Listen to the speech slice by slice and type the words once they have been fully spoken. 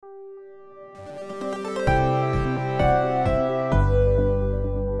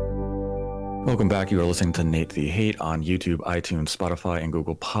Welcome back. You are listening to Nate the Hate on YouTube, iTunes, Spotify, and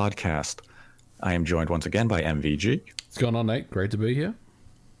Google Podcast. I am joined once again by MVG. What's going on, Nate? Great to be here.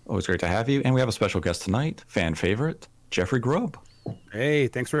 Always great to have you. And we have a special guest tonight, fan favorite, Jeffrey Grubb. Hey,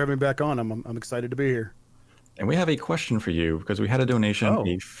 thanks for having me back on. I'm excited to be here. And we have a question for you because we had a donation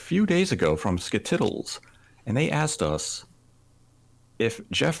a few days ago from Skittles. And they asked us if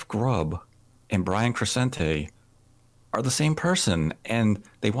Jeff Grubb and Brian Crescente are the same person. And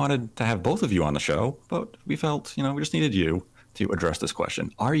they wanted to have both of you on the show, but we felt, we just needed you to address this question.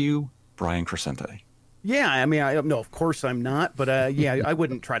 Are you Brian Crescente? Yeah, I mean, no, of course I'm not. But yeah, I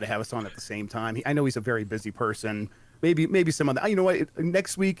wouldn't try to have us on at the same time. I know he's a very busy person. Maybe some other. You know what?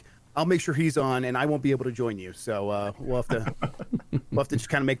 Next week, I'll make sure he's on, and I won't be able to join you. So we'll have to just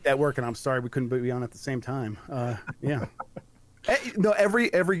kind of make that work. And I'm sorry we couldn't be on at the same time. Yeah. No,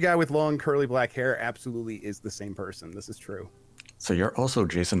 every guy with long curly black hair absolutely is the same person. This is true. So you're also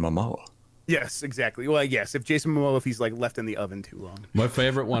Jason Momoa. Yes, exactly. Well, yes, if Jason Momoa, if he's like left in the oven too long. My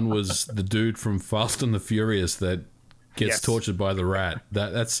favorite one was the dude from Fast and the Furious that gets tortured by the rat.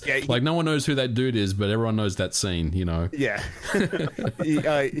 That's like no one knows who that dude is, but everyone knows that scene. Yeah.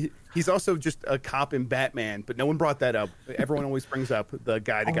 He's also just a cop in Batman, but no one brought that up. Everyone always brings up the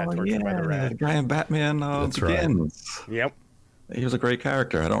guy that got tortured by the rat. The guy in Batman Begins. Right. Yep. He was a great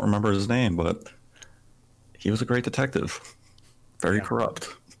character. I don't remember his name, but he was a great detective. Very corrupt.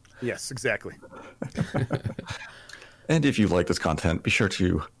 Yes, exactly. And if you like this content, be sure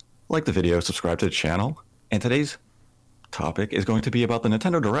to like the video, subscribe to the channel. And today's topic is going to be about the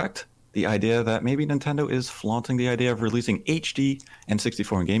Nintendo Direct. The idea that maybe Nintendo is flaunting the idea of releasing HD and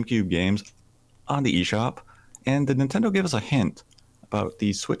 64 and GameCube games on the eShop. And did Nintendo give us a hint about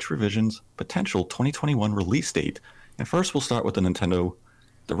the Switch revision's potential 2021 release date? And first, we'll start with the Nintendo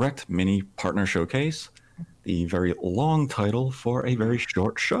Direct Mini Partner Showcase, the very long title for a very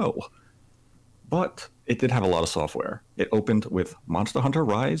short show. But it did have a lot of software. It opened with Monster Hunter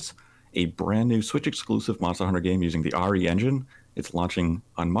Rise, a brand new Switch-exclusive Monster Hunter game using the RE engine. It's launching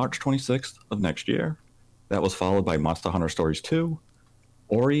on March 26th of next year. That was followed by Monster Hunter Stories 2,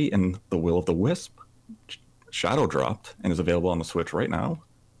 Ori and the Will of the Wisp, Shadow dropped and is available on the Switch right now.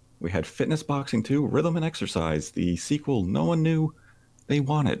 We had Fitness Boxing 2, Rhythm and Exercise, the sequel no one knew they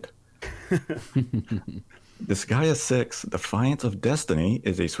wanted. Disgaea 6, Defiance of Destiny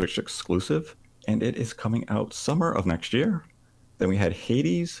is a Switch exclusive, and it is coming out summer of next year. Then we had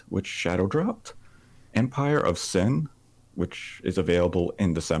Hades, which Shadow dropped, Empire of Sin, which is available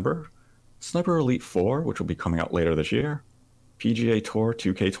in December, Sniper Elite 4, which will be coming out later this year, PGA Tour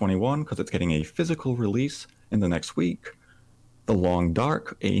 2K21, because it's getting a physical release in the next week, The Long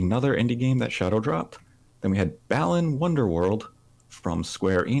Dark, another indie game that Shadow dropped. Then we had Balan Wonderworld from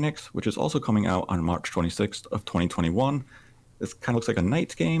Square Enix, which is also coming out on March 26th of 2021. This kind of looks like a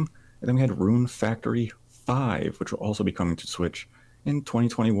Knights game. And then we had Rune Factory 5, which will also be coming to Switch in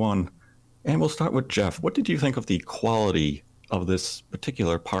 2021. And we'll start with Jeff. What did you think of the quality of this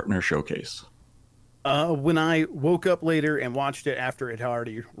particular partner showcase? When I woke up later and watched it after it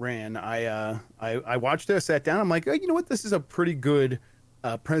already ran, I watched it, sat down. I'm like, oh, you know what? This is a pretty good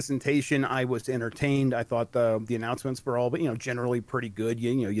presentation. I was entertained. I thought the announcements were all, but generally pretty good.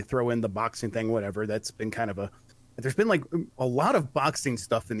 You throw in the boxing thing, whatever. That's been kind of there's been like a lot of boxing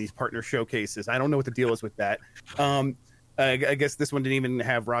stuff in these partner showcases. I don't know what the deal is with that. I guess this one didn't even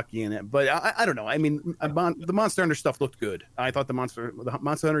have Rocky in it, but I don't know. I mean, the Monster Hunter stuff looked good. I thought the Monster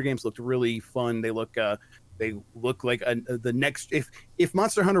Hunter games looked really fun. They look like the next. If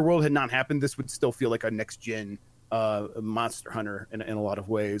Monster Hunter World had not happened, this would still feel like a next gen Monster Hunter in a lot of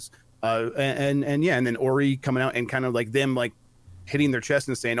ways. And then Ori coming out and kind of like them like hitting their chest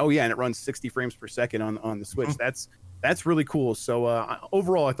and saying, "Oh yeah," and it runs 60 frames per second on the Switch. That's really cool. So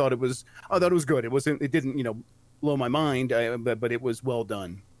overall, I thought it was good. It didn't blow my mind, but it was well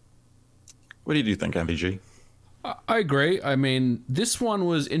done. What did you think, MVG? I agree. I mean, this one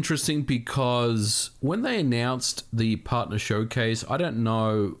was interesting because when they announced the partner showcase, I don't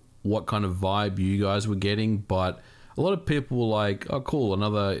know what kind of vibe you guys were getting, but a lot of people were like, oh, cool,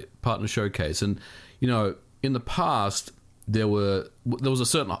 another partner showcase. And, in the past, there was a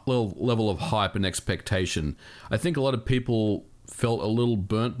certain level of hype and expectation. I think a lot of people felt a little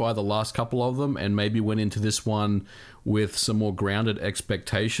burnt by the last couple of them and maybe went into this one with some more grounded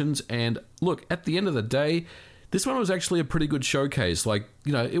expectations. And look, at the end of the day, this one was actually a pretty good showcase. Like,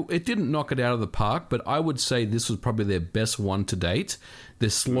 it didn't knock it out of the park, but I would say this was probably their best one to date. They're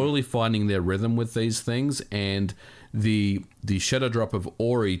slowly finding their rhythm with these things, and the shadow drop of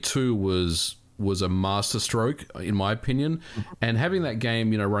Ori 2 was a masterstroke, in my opinion. And having that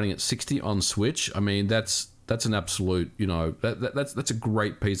game, running at 60 on Switch, I mean, that's that's an absolute, that's a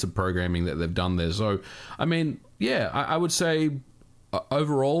great piece of programming that they've done there. So, I mean, yeah, I would say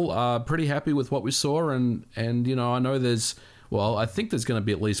overall, pretty happy with what we saw, and I know I think there's going to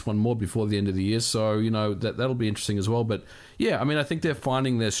be at least one more before the end of the year, so that'll be interesting as well. But yeah, I mean, I think they're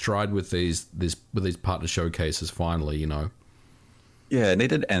finding their stride with these partner showcases finally. Yeah, and they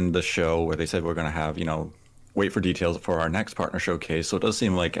did end the show where they said we're going to have wait for details for our next partner showcase. So it does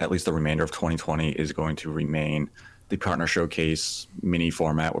seem like at least the remainder of 2020 is going to remain the partner showcase mini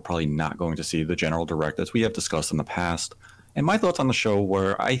format. We're probably not going to see the general direct as we have discussed in the past. And my thoughts on the show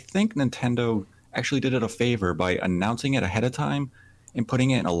were, I think Nintendo actually did it a favor by announcing it ahead of time and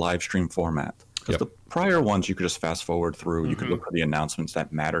putting it in a live stream format. Because the prior ones, you could just fast forward through, you could look for the announcements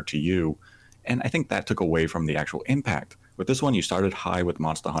that matter to you. And I think that took away from the actual impact. With this one, you started high with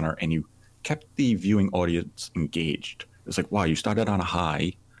Monster Hunter and you kept the viewing audience engaged. It's like, wow, you started on a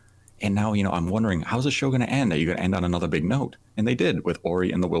high. And now, I'm wondering, how's the show going to end? Are you going to end on another big note? And they did with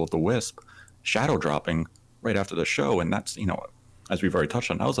Ori and the Will of the Wisp, shadow dropping right after the show. And that's, as we've already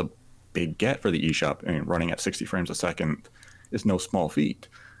touched on, that was a big get for the eShop. I mean, running at 60 frames a second is no small feat.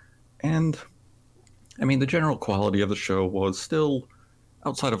 And, I mean, the general quality of the show was still,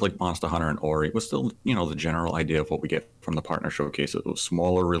 outside of like Monster Hunter and Ori, it was still, the general idea of what we get from the partner showcase. It was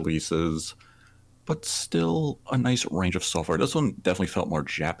smaller releases, but still a nice range of software. This one definitely felt more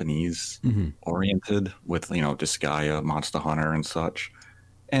Japanese oriented with, Disgaea, Monster Hunter and such.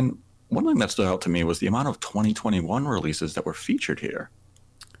 And one thing that stood out to me was the amount of 2021 releases that were featured here.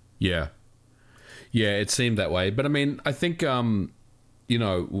 Yeah, it seemed that way. But I mean, I think we've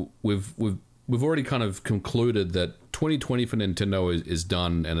already kind of concluded that 2020 for Nintendo is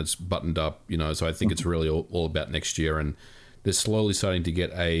done and it's buttoned up. So I think it's really all about next year, and they're slowly starting to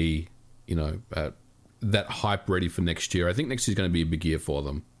get that hype ready for next year. I think next year's going to be a big year for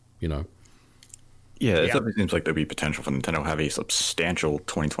them. Yeah, it definitely seems like there'd be potential for Nintendo to have a substantial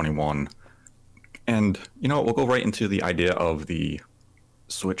 2021. And we'll go right into the idea of the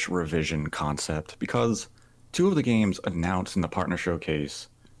Switch revision concept, because two of the games announced in the partner showcase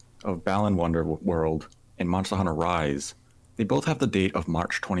of Balan Wonderworld and Monster Hunter Rise, they both have the date of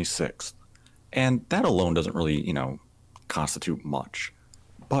March 26th. And that alone doesn't really, constitute much.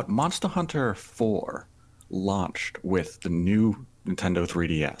 But Monster Hunter 4 launched with the new Nintendo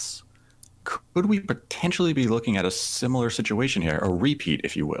 3DS. Could we potentially be looking at a similar situation here, a repeat,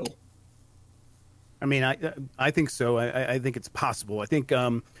 if you will? I mean, I think so. I think it's possible. I think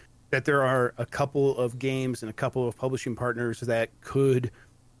that there are a couple of games and a couple of publishing partners that could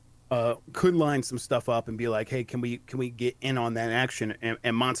line some stuff up and be like, hey, can we get in on that action?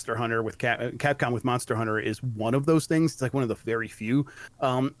 And Monster Hunter with Capcom with Monster Hunter is one of those things. It's like one of the very few.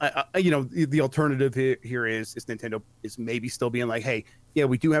 The alternative here is Nintendo is maybe still being like, hey, yeah,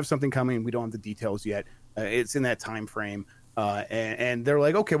 we do have something coming. We don't have the details yet. It's in that time frame. And they're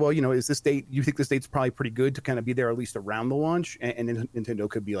like, okay, well, is this date, you think this date's probably pretty good to kind of be there at least around the launch? And Nintendo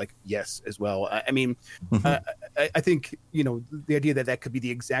could be like, yes, as well. I mean, I think, the idea that could be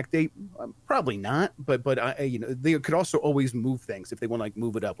the exact date, probably not, but they could also always move things if they want to like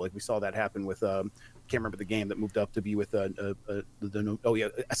move it up. Like we saw that happen with, can't remember the game that moved up to be with,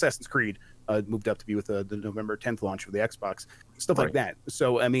 Assassin's Creed moved up to be with the November 10th launch for the Xbox, stuff like that.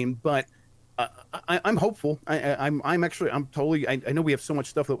 So, I mean, but I'm hopeful. I'm totally. I know we have so much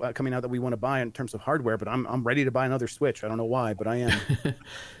stuff coming out that we want to buy in terms of hardware, but I'm ready to buy another Switch. I don't know why, but I am.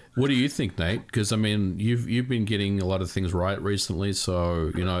 What do you think, Nate? Because I mean, you've been getting a lot of things right recently,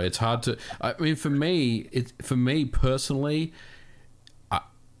 so it's hard to. I mean, for me personally,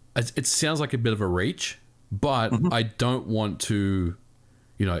 it sounds like a bit of a reach, but I don't want to.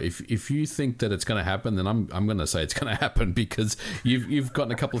 If you think that it's going to happen, then I'm going to say it's going to happen because you've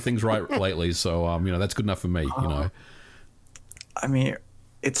gotten a couple of things right lately. So that's good enough for me. I mean,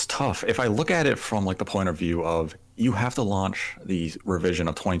 it's tough. If I look at it from like the point of view of you have to launch the revision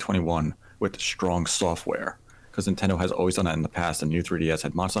of 2021 with strong software, because Nintendo has always done that in the past. The new 3DS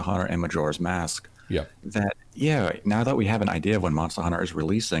had Monster Hunter and Majora's Mask. Yeah. Now that we have an idea of when Monster Hunter is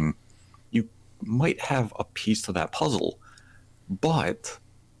releasing, you might have a piece to that puzzle, but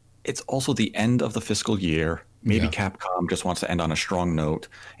it's also the end of the fiscal year. Maybe Capcom just wants to end on a strong note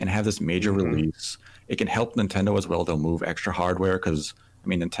and have this major release. It can help Nintendo as well. They'll move extra hardware because, I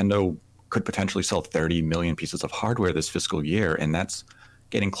mean, Nintendo could potentially sell 30 million pieces of hardware this fiscal year, and that's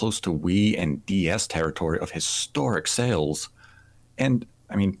getting close to Wii and DS territory of historic sales. And,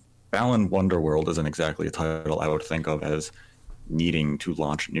 I mean, Balan Wonderworld isn't exactly a title I would think of as needing to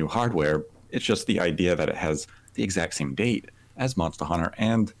launch new hardware. It's just the idea that it has the exact same date as Monster Hunter.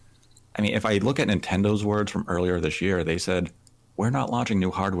 And I mean, if I look at Nintendo's words from earlier this year, they said, we're not launching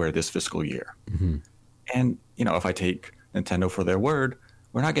new hardware this fiscal year. And if I take Nintendo for their word,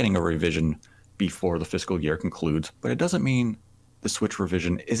 we're not getting a revision before the fiscal year concludes, but it doesn't mean the Switch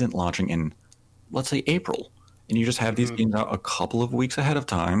revision isn't launching in, let's say, April. And you just have these games out a couple of weeks ahead of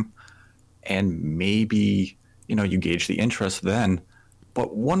time, and maybe, you gauge the interest then.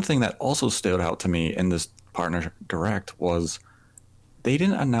 But one thing that also stood out to me in this partner direct was they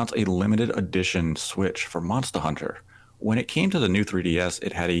didn't announce a limited edition Switch for Monster Hunter. When it came to the new 3DS,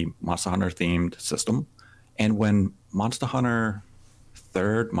 it had a Monster Hunter themed system. And when Monster Hunter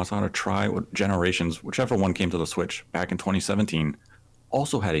Monster Hunter Tri Generations, whichever one came to the Switch back in 2017,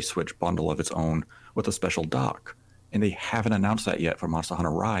 also had a Switch bundle of its own with a special dock. And they haven't announced that yet for Monster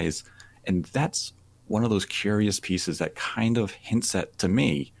Hunter Rise. And that's one of those curious pieces that kind of hints at, to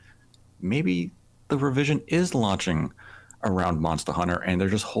me, maybe the revision is launching around Monster Hunter and they're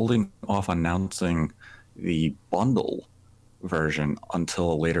just holding off announcing the bundle version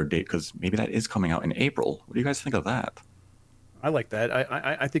until a later date, because maybe that is coming out in April. What do you guys think of that? I like that.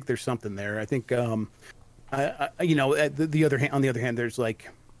 I think there's something there. I think, on the other hand, there's like,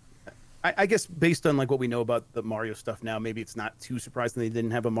 I guess based on like what we know about the Mario stuff now, maybe it's not too surprising they didn't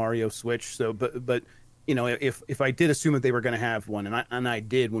have a Mario Switch. So, but if I did assume that they were going to have one, and I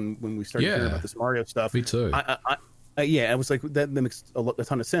did when we started hearing about this Mario stuff. Me too. I was like, that makes a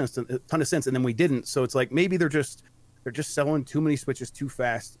ton of sense, and then we didn't. So it's like maybe they're just selling too many Switches too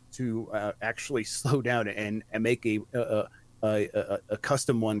fast to actually slow down and make a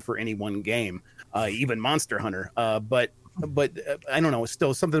custom one for any one game, even Monster Hunter. But I don't know. It's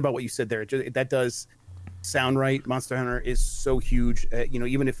still something about what you said there. That does sound right. Monster Hunter is so huge.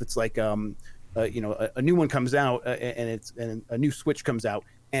 Even if it's like a new one comes out and a new Switch comes out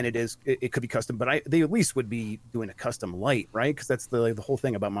and it could be custom, but they at least would be doing a custom light, right? Because that's the whole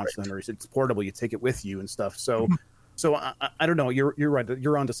thing about Monster Hunter is it's portable. You take it with you and stuff. So I don't know. You're right.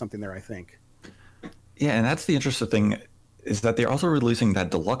 You're onto something there, I think. Yeah, and that's the interesting thing is that they're also releasing that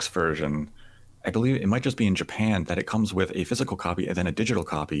deluxe version. I believe it might just be in Japan that it comes with a physical copy and then a digital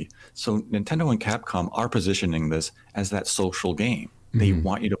copy. So Nintendo and Capcom are positioning this as that social game. They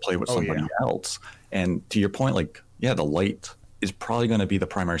want you to play with somebody else. And to your point, the light is probably going to be the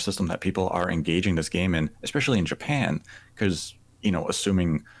primary system that people are engaging this game in, especially in Japan, because,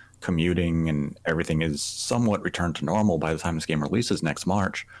 assuming commuting and everything is somewhat returned to normal by the time this game releases next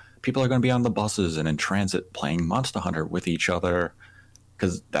March, people are going to be on the buses and in transit playing Monster Hunter with each other,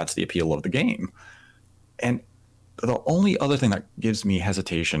 because that's the appeal of the game. And the only other thing that gives me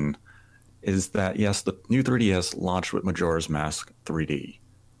hesitation is that, yes, the new 3DS launched with Majora's Mask 3D.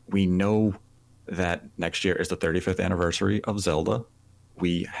 We know that next year is the 35th anniversary of Zelda.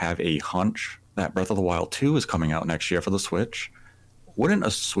 We have a hunch that Breath of the Wild 2 is coming out next year for the Switch. Wouldn't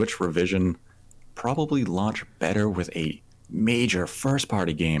a Switch revision probably launch better with a major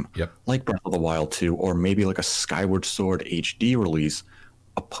first-party game like Breath of the Wild 2, or maybe like a Skyward Sword HD release,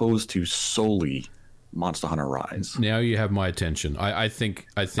 opposed to solely Monster Hunter Rise? Now you have my attention. I think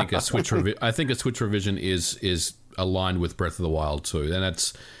a Switch revision is aligned with Breath of the Wild 2,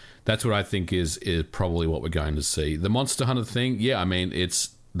 and that's what I think is probably what we're going to see. The Monster Hunter thing,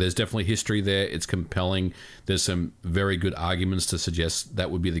 there's definitely history there. It's compelling. There's some very good arguments to suggest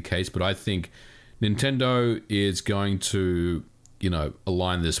that would be the case, but I think Nintendo is going to,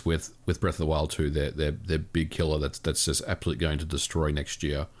 align this with Breath of the Wild 2, their big killer that's just absolutely going to destroy next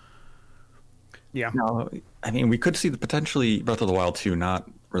year. Yeah. No, we could see potentially Breath of the Wild 2 not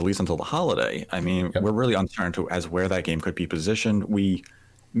release until the holiday. We're really uncertain as where that game could be positioned.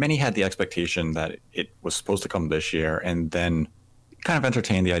 Many had the expectation that it was supposed to come this year, and then kind of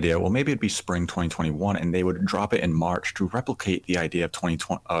entertained the idea, well, maybe it'd be spring 2021, and they would drop it in March to replicate the idea of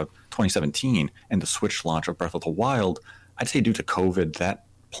 2017 and the Switch launch of Breath of the Wild. I'd say due to COVID, that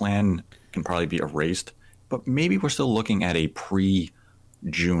plan can probably be erased, but maybe we're still looking at a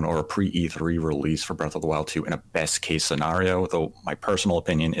pre-June or a pre-E3 release for Breath of the Wild 2 in a best-case scenario, though my personal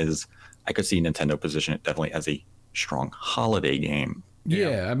opinion is I could see Nintendo position it definitely as a strong holiday game.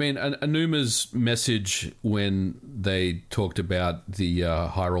 Yeah, Anuma's message when they talked about the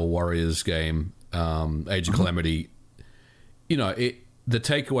Hyrule Warriors game, Age of Calamity, the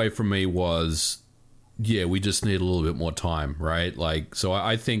takeaway from me was, we just need a little bit more time, right? So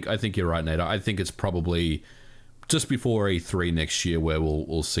I think you're right, Nate. I think it's probably just before E3 next year where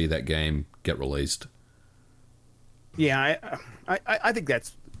we'll see that game get released. Yeah, I think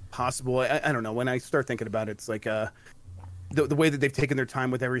that's possible. I don't know. When I start thinking about it, it's like the way that they've taken their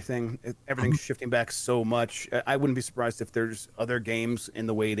time with everything's shifting back so much. I wouldn't be surprised if there's other games in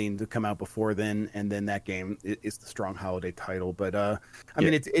the waiting to come out before then, and then that game is the strong holiday title. But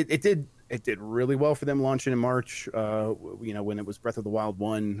it did. it did really well for them launching in March. When it was Breath of the Wild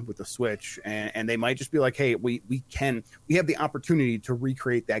 1 with the Switch, and they might just be like, hey, we have the opportunity to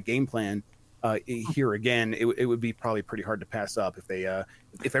recreate that game plan here again. It would be probably pretty hard to pass up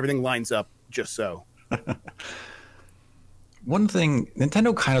if everything lines up just so. One thing,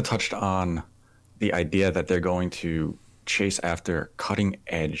 Nintendo kind of touched on the idea that they're going to chase after cutting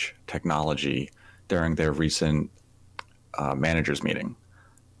edge technology during their recent managers meeting.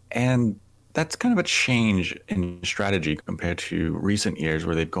 And that's kind of a change in strategy compared to recent years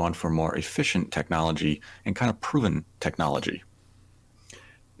where they've gone for more efficient technology and kind of proven technology.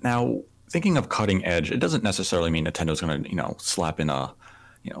 Now, thinking of cutting edge, it doesn't necessarily mean Nintendo's going to, slap in a,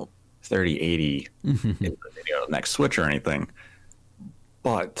 3080 next Switch or anything.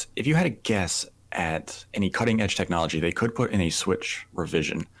 But if you had to guess at any cutting edge technology they could put in a Switch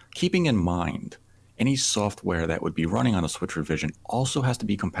revision, keeping in mind any software that would be running on a Switch revision also has to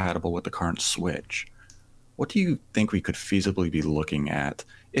be compatible with the current Switch. What do you think we could feasibly be looking at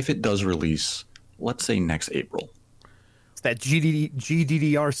if it does release, let's say, next April? It's that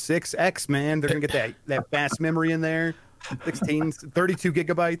GDDR6X, man. They're going to get that fast memory in there, 32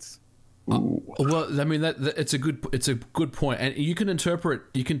 gigabytes. Well, I mean that it's a good point, and you can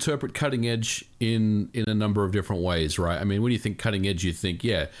interpret cutting edge in a number of different ways, right? I mean, when you think cutting edge, you think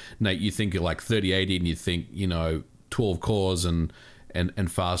Nate, you think you're like 3080, and you think 12 cores and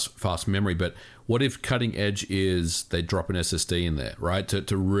fast memory. But what if cutting edge is they drop an SSD in there, right,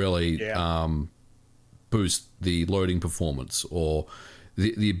 to really boost the loading performance or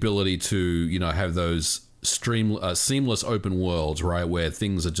the ability to have those seamless open worlds, right, where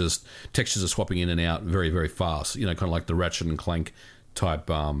things are just textures are swapping in and out very, very fast, kind of like the Ratchet and Clank type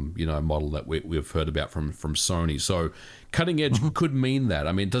model that we've heard about from Sony. So cutting edge could mean that.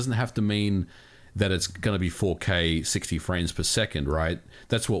 I mean, it doesn't have to mean that it's going to be 4K 60 frames per second, right?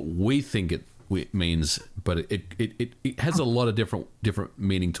 That's what we think it means, but it has a lot of different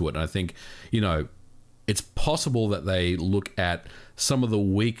meaning to it. And I think it's possible that they look at some of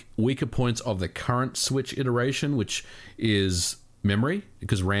the weaker points of the current Switch iteration, which is memory,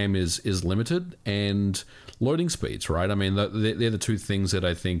 because RAM is limited, and loading speeds, right? I mean, they're the two things that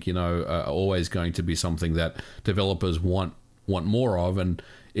I think are always going to be something that developers want more of, and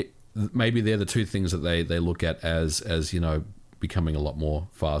maybe they're the two things that they look at as becoming a lot more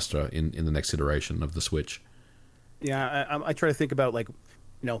faster in the next iteration of the Switch. Yeah, I try to think about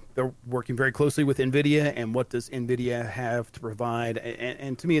they're working very closely with NVIDIA, and what does NVIDIA have to provide?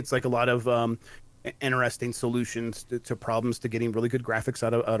 And to me, it's like a lot of interesting solutions to problems, to getting really good graphics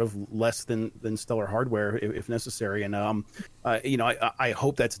out of less than stellar hardware if necessary. And I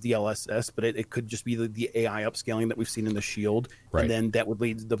hope that's DLSS, but it could just be the AI upscaling that we've seen in the Shield, right. And then that would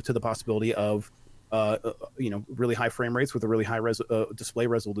lead to the possibility of really high frame rates with a really high display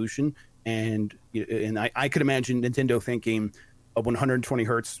resolution. And I could imagine Nintendo thinking a 120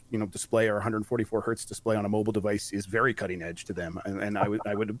 hertz display or 144 hertz display on a mobile device is very cutting edge to them, and I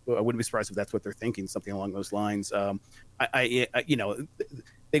wouldn't be surprised if that's what they're thinking, something along those lines. They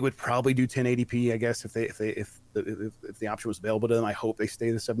would probably do 1080p, I guess, if the option was available to them. I hope they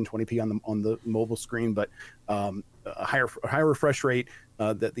stay the 720p on the mobile screen, but a higher refresh rate.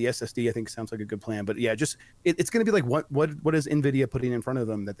 That the SSD, I think, sounds like a good plan. But yeah, just it's going to be like what is NVIDIA putting in front of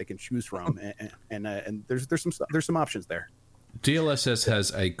them that they can choose from, and there's some options there. DLSS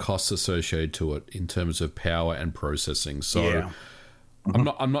has a cost associated to it in terms of power and processing. So yeah.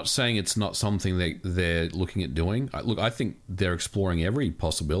 I'm not saying it's not something they're looking at doing. I think they're exploring every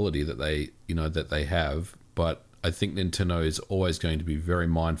possibility that they have, but I think Nintendo is always going to be very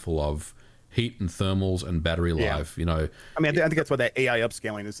mindful of heat and thermals and battery life. I mean, I think that's why that AI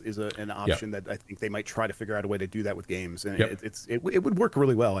upscaling is an option that I think they might try to figure out a way to do that with games, and it would work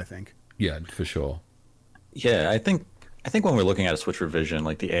really well, I think. Yeah, for sure. Yeah, I think when we're looking at a Switch revision,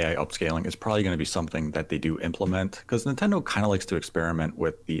 like the AI upscaling is probably going to be something that they do implement, because Nintendo kind of likes to experiment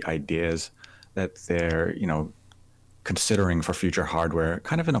with the ideas that they're, considering for future hardware,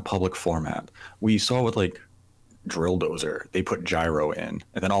 kind of in a public format. We saw with like Drill Dozer, they put gyro in,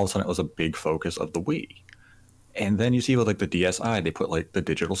 and then all of a sudden it was a big focus of the Wii. And then you see with like the DSi, they put like the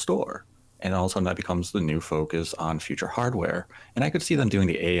digital store. And all of a sudden that becomes the new focus on future hardware. And I could see them doing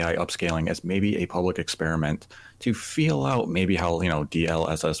the AI upscaling as maybe a public experiment to feel out maybe how,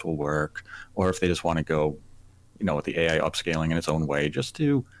 DLSS will work, or if they just want to go, with the AI upscaling in its own way, just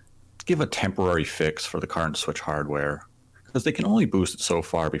to give a temporary fix for the current Switch hardware. Because they can only boost it so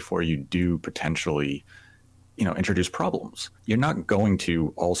far before you do potentially, introduce problems. You're not going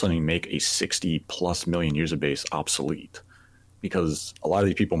to all of a sudden make a 60+ million user base obsolete, because a lot of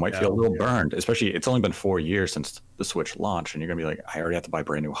these people might feel a little burned, especially it's only been 4 years since the Switch launch and you're going to be like, I already have to buy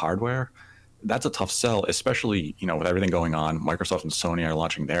brand new hardware. That's a tough sell, especially, with everything going on. Microsoft and Sony are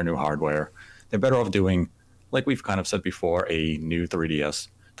launching their new hardware. They're better off doing, like we've kind of said before, a new 3DS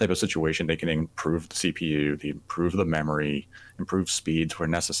type of situation. They can improve the CPU, they improve the memory, improve speeds where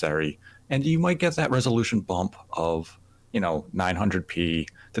necessary. And you might get that resolution bump of, 900p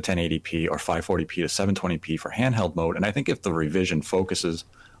to 1080p or 540p to 720p for handheld mode. And I think if the revision focuses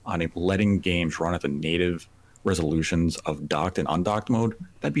on letting games run at the native resolutions of docked and undocked mode,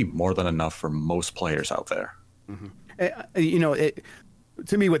 that'd be more than enough for most players out there. Mm-hmm.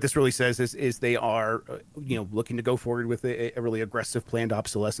 To me, what this really says is they are, looking to go forward with a really aggressive planned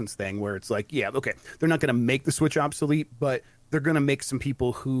obsolescence thing where it's like, yeah, okay, they're not going to make the Switch obsolete, but they're going to make some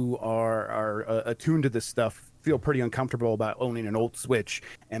people who are attuned to this stuff feel pretty uncomfortable about owning an old Switch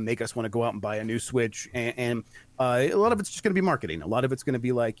and make us want to go out and buy a new Switch. And a lot of it's just going to be marketing. A lot of it's going to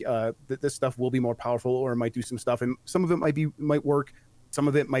be like this stuff will be more powerful or it might do some stuff. And some of it might work. Some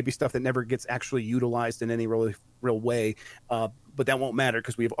of it might be stuff that never gets actually utilized in any real way. But that won't matter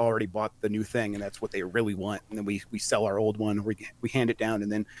because we've already bought the new thing and that's what they really want. And then we sell our old one, we hand it down, and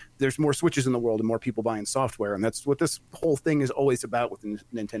then there's more Switches in the world and more people buying software. And that's what this whole thing is always about with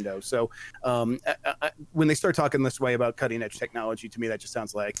Nintendo. So when they start talking this way about cutting edge technology, to me, that just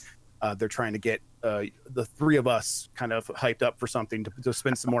sounds like they're trying to get the three of us kind of hyped up for something to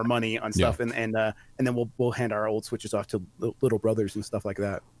spend some more money on stuff, and then we'll hand our old Switches off to little brothers and stuff like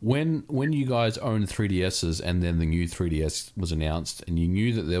that. When you guys owned 3DSs and then the new 3DS was announced, and you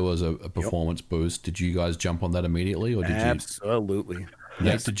knew that there was a performance boost, did you guys jump on that immediately, or did you? Absolutely.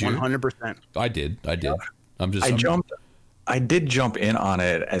 Yes, did you? 100%. I did. Yeah. I did jump in on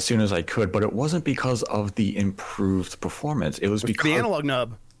it as soon as I could, but it wasn't because of the improved performance. It was because the analog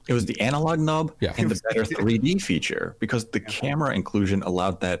nub. It was the analog nub and the better 3D feature, because the camera inclusion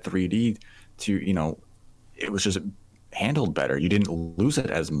allowed that 3D to, it was just handled better. You didn't lose it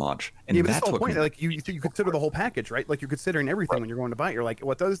as much. And but that's the whole what point. Like you consider the whole package, right? Like you're considering everything when you're going to buy it. You're like,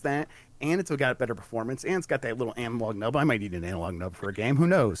 what does that? And it's got better performance, and it's got that little analog nub. I might need an analog nub for a game. Who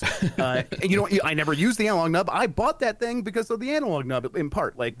knows? And I never used the analog nub. I bought that thing because of the analog nub in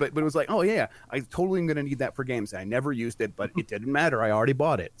part. Like, but it was like, oh yeah, I totally am going to need that for games. I never used it, but it didn't matter. I already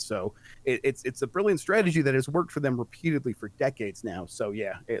bought it. So it's a brilliant strategy that has worked for them repeatedly for decades now. So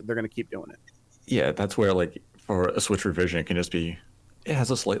yeah, they're going to keep doing it. Yeah, that's where for a Switch revision, it can just be, it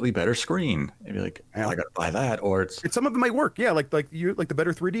has a slightly better screen. And be like, I gotta buy that, or it's some of it might work. Yeah, like the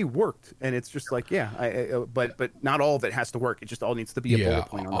better 3D worked, and it's just like, but not all of it has to work. It just all needs to be a bullet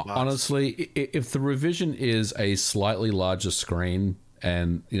point on the box. Honestly, if the revision is a slightly larger screen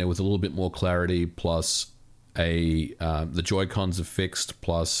and with a little bit more clarity, plus the Joy-Cons are fixed,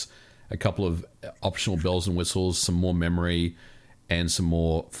 plus a couple of optional bells and whistles, some more memory, and some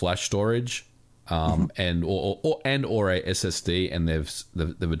more flash storage. And or a SSD, and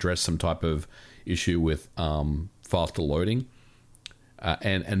they've addressed some type of issue with faster loading,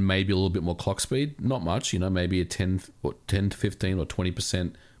 and maybe a little bit more clock speed. Not much, maybe a 10 to 15 or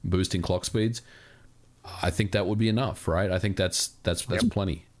 20% boost in clock speeds. I think that would be enough, right? I think that's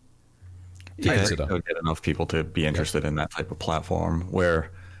plenty to consider. It'll get enough people to be interested in that type of platform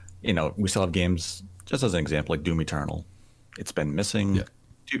where, we still have games. Just as an example, like Doom Eternal, it's been missing. Yeah.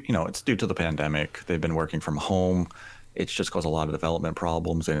 It's due to the pandemic. They've been working from home. It's just caused a lot of development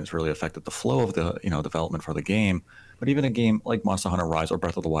problems, and it's really affected the flow of the development for the game. But even a game like Monster Hunter Rise or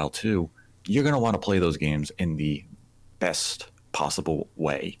Breath of the Wild 2, you're going to want to play those games in the best possible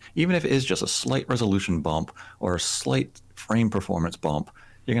way. Even if it is just a slight resolution bump or a slight frame performance bump,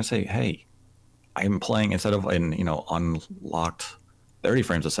 you're going to say, hey, I'm playing, instead of an unlocked 30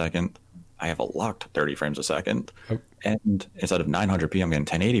 frames a second, I have a locked 30 frames a second. And instead of 900p, I'm getting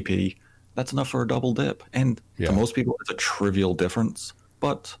 1080p. That's enough for a double dip. And to most people, it's a trivial difference.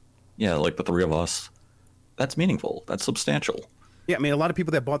 But like the three of us, that's meaningful. That's substantial. Yeah, I mean, a lot of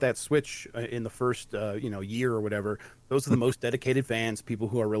people that bought that Switch in the first year or whatever, those are the most dedicated fans, people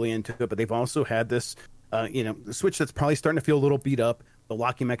who are really into it. But they've also had this, the Switch that's probably starting to feel a little beat up. The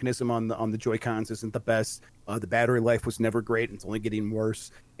locking mechanism on the Joy-Cons isn't the best. The battery life was never great, and it's only getting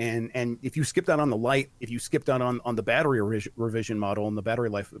worse. And if you skipped out on the light, if you skipped out on the battery revision model and the battery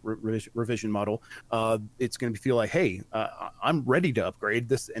life revision model, it's going to feel like, hey, I'm ready to upgrade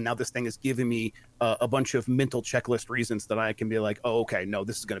this, and now this thing is giving me a bunch of mental checklist reasons that I can be like, oh, okay, no,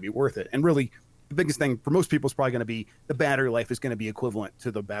 this is going to be worth it. And really, the biggest thing for most people is probably going to be the battery life is going to be equivalent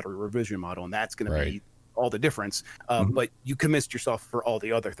to the battery revision model, and that's going to be all the difference, but you convinced yourself for all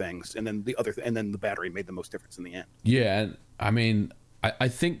the other things, and then the battery made the most difference in the end. Yeah, and I mean, I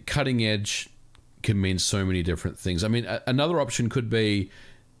think cutting edge can mean so many different things. I mean, another option could be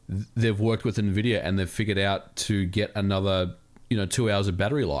they've worked with NVIDIA and they've figured out to get another, 2 hours of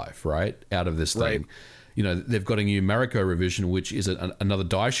battery life, right, out of this thing. Right. They've got a new Mariko revision, which is another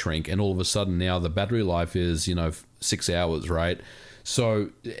die shrink, and all of a sudden now the battery life is, 6 hours, right? So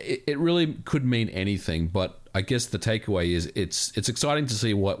it really could mean anything, but I guess the takeaway is it's exciting to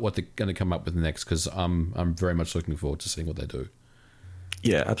see what they're going to come up with next, because I'm very much looking forward to seeing what they do.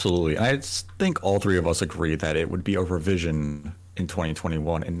 Yeah, absolutely. I think all three of us agree that it would be a revision in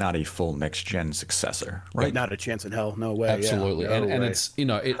 2021 and not a full next gen successor, right? Not a chance in hell. No way. Absolutely. Yeah. And it's,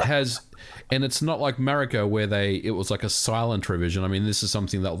 it has, and it's not like Mariko where it was like a silent revision. I mean, this is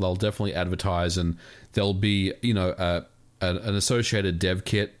something that they'll definitely advertise, and there'll be, an associated dev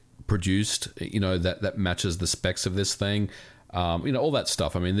kit produced, that matches the specs of this thing. All that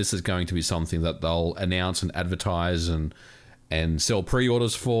stuff. I mean, this is going to be something that they'll announce and advertise and sell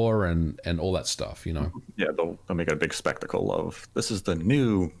pre-orders for and all that stuff, Yeah, they'll make it a big spectacle of, this is the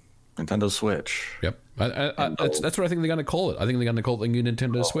new Nintendo Switch. Yep. That's what I think they're going to call it. I think they're going to call it the new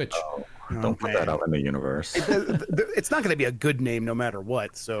Nintendo Switch. Don't put that out in the universe. It's not going to be a good name no matter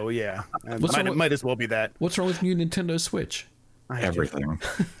what. So, yeah. Might as well be that. What's wrong with new Nintendo Switch? Everything.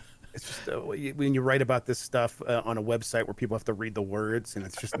 It's just when you write about this stuff on a website where people have to read the words, and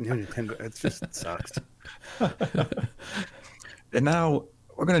it's just new Nintendo. It sucks. And now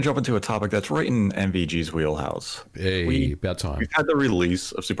we're going to jump into a topic that's right in MVG's wheelhouse. Hey, about time. We've had the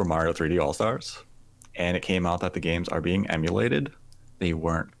release of Super Mario 3D All-Stars, and it came out that the games are being emulated. They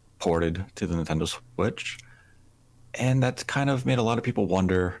weren't ported to the Nintendo Switch. And that's kind of made a lot of people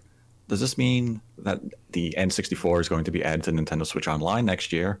wonder, does this mean that the N64 is going to be added to Nintendo Switch Online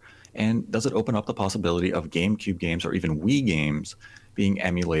next year? And does it open up the possibility of GameCube games or even Wii games being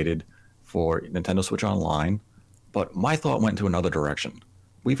emulated for Nintendo Switch Online? But my thought went into another direction.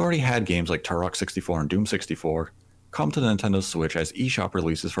 We've already had games like Turok 64 and Doom 64 come to the Nintendo Switch as eShop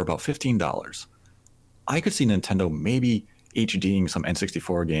releases for about $15. I could see Nintendo maybe HDing some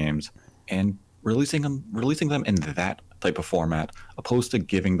N64 games and releasing them in that type of format, opposed to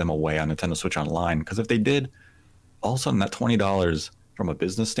giving them away on Nintendo Switch Online. Because if they did, all of a sudden that $20 from a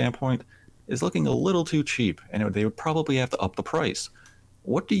business standpoint is looking a little too cheap, and they would probably have to up the price.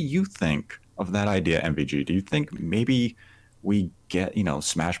 What do you think of that idea, MVG? Do you think maybe we get,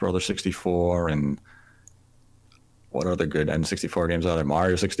 Smash Brothers 64 and what other good N64 games are there?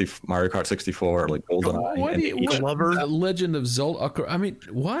 Mario Kart 64, like GoldenEye. What Legend of Zelda? I mean,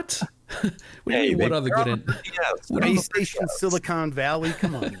 what? What do you mean, what other good? PlayStation Silicon Valley.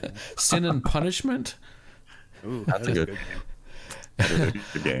 Come on. Man. Sin and Punishment. Ooh, that's a good game. That is a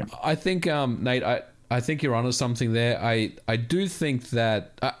good game. I think, Nate, I think you're onto something there. I do think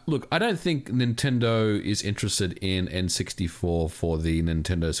that look, I don't think Nintendo is interested in N64 for the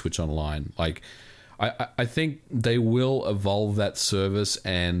Nintendo Switch Online. Like, I think they will evolve that service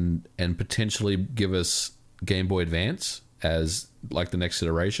and potentially give us Game Boy Advance as like the next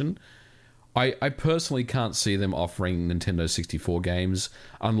iteration. I personally can't see them offering Nintendo 64 games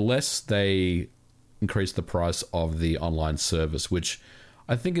unless they increase the price of the online service, which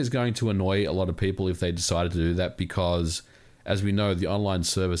I think is going to annoy a lot of people if they decided to do that, because as we know, the online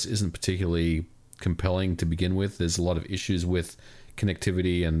service isn't particularly compelling to begin with. There's a lot of issues with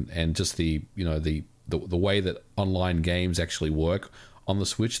connectivity and just the way that online games actually work on the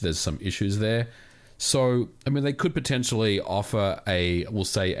Switch. There's some issues there. So, I mean, they could potentially offer a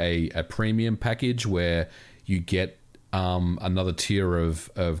premium package where you get another tier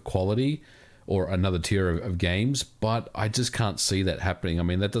of quality or another tier of games, but I just can't see that happening. I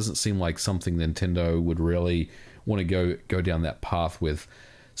mean, that doesn't seem like something Nintendo would really want to go down that path with.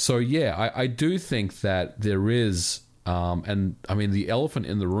 So, yeah, I do think that there is, and I mean, the elephant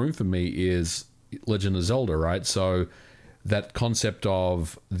in the room for me is Legend of Zelda, right? So that concept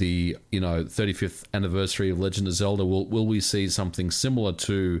of the 35th anniversary of Legend of Zelda, will we see something similar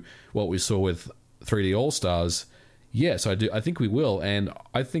to what we saw with 3D All Stars? Yes, I do. I think we will, and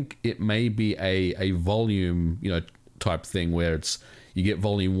I think it may be a volume type thing where you get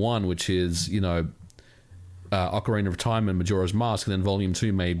Volume 1, which is Ocarina of Time and Majora's Mask, and then Volume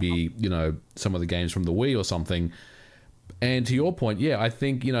 2 may be some of the games from the Wii or something. And to your point, yeah, I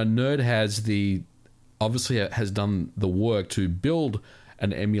think Nerd obviously has done the work to build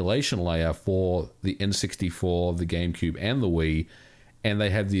an emulation layer for the N64, the GameCube, and the Wii, and they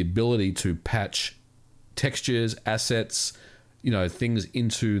have the ability to patch textures, assets, things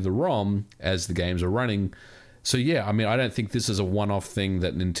into the ROM as the games are running. So yeah, I mean, I don't think this is a one-off thing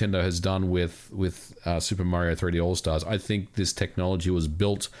that Nintendo has done with Super Mario 3D All Stars. I think this technology was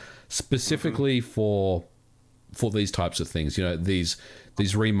built specifically for these types of things.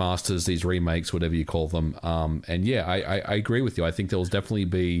 these remasters, these remakes, whatever you call them. And yeah, I agree with you. I think there will definitely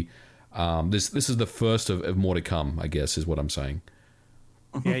be this is the first of more to come, I guess, is what I'm saying.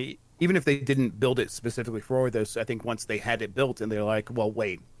 Yeah, even if they didn't build it specifically for this, I think once they had it built and they're like, well,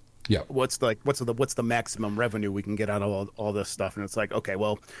 wait, yeah, what's the maximum revenue we can get out of all this stuff? And it's like, okay,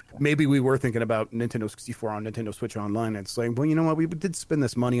 well, maybe we were thinking about Nintendo 64 on Nintendo Switch Online. And it's like, well, you know what, we did spend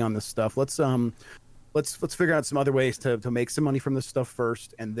this money on this stuff. Let's figure out some other ways to make some money from this stuff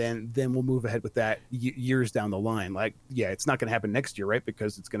first, and then we'll move ahead with that years down the line. Like, yeah, it's not going to happen next year, right?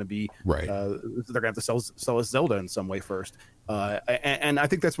 Because it's going to be right. They're going to have to sell us Zelda in some way first. And I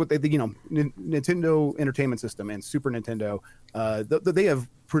think that's what Nintendo Entertainment System and Super Nintendo, they have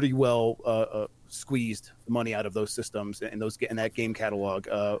pretty well squeezed money out of those systems and that game catalog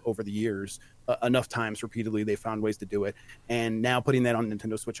over the years. Enough times repeatedly they found ways to do it, and now putting that on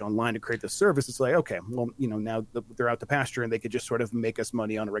Nintendo Switch Online to create the service, it's like, okay, well, now they're out to pasture and they could just sort of make us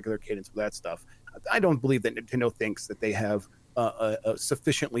money on a regular cadence with that stuff. I don't believe that Nintendo thinks that they have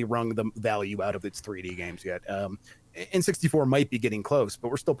sufficiently wrung the value out of its 3D games yet. N64 might be getting close, but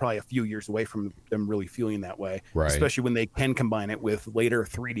we're still probably a few years away from them really feeling that way, right. Especially when they can combine it with later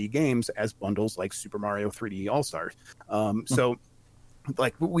 3D games as bundles like Super Mario 3D All-Stars. So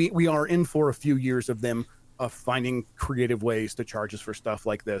like we are in for a few years of them finding creative ways to charge us for stuff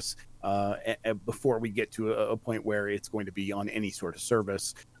like this before we get to a point where it's going to be on any sort of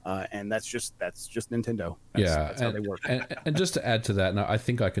service. And that's just Nintendo. That's how they work. And just to add to that, now I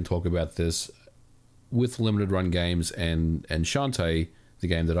think I can talk about this with limited run games and Shantae, the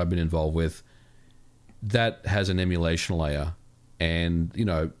game that I've been involved with, that has an emulation layer. And,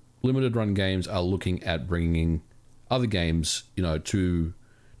 limited run games are looking at bringing other games, to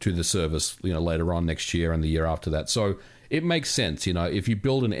the service, later on next year and the year after that. So it makes sense, if you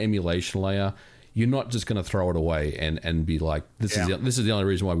build an emulation layer, you're not just going to throw it away and be like, this is the only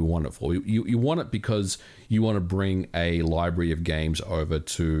reason why we want it for. You want it because you want to bring a library of games over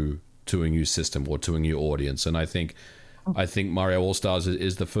to a new system or to a new audience. And I think Mario All-Stars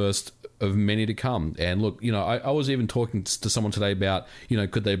is the first of many to come. And look, I was even talking to someone today about,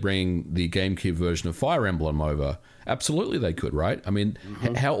 could they bring the GameCube version of Fire Emblem over? Absolutely they could, right? I mean,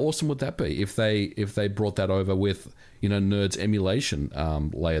 how awesome would that be if they brought that over with, Nerd's emulation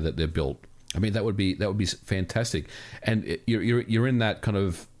layer that they've built? I mean, that would be fantastic. And you're in that kind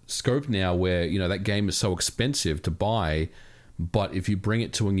of scope now where, that game is so expensive to buy. But if you bring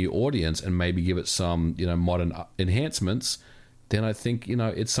it to a new audience and maybe give it some, modern enhancements, then I think,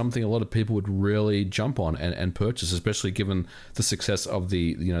 it's something a lot of people would really jump on and purchase, especially given the success of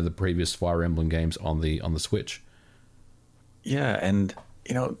the previous Fire Emblem games on the Switch. Yeah, and,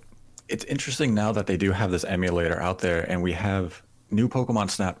 it's interesting now that they do have this emulator out there, and we have new Pokemon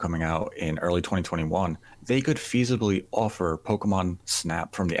Snap coming out in early 2021. They could feasibly offer Pokemon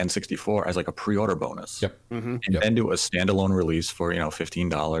Snap from the N64 as like a pre-order bonus. Yep. And then do a standalone release for,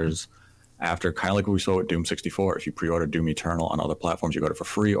 $15 after, kind of like what we saw with Doom 64. If you pre-order Doom Eternal on other platforms, you got it for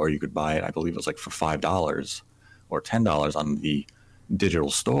free, or you could buy it, I believe it was like for $5 or $10 on the digital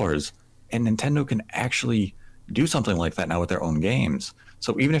stores. And Nintendo can actually do something like that now with their own games.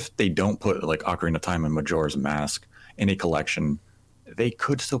 So even if they don't put like Ocarina of Time and Majora's Mask in a collection, they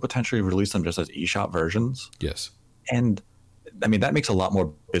could still potentially release them just as eShop versions. Yes. And I mean, that makes a lot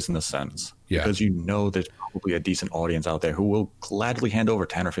more business sense because there's probably a decent audience out there who will gladly hand over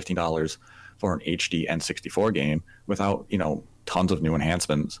 $10 or $15 for an HD N64 game without, tons of new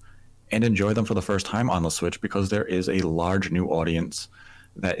enhancements and enjoy them for the first time on the Switch, because there is a large new audience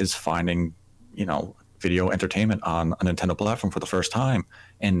that is finding, video entertainment on a Nintendo platform for the first time.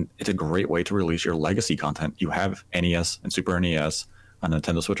 And it's a great way to release your legacy content. You have NES and Super NES on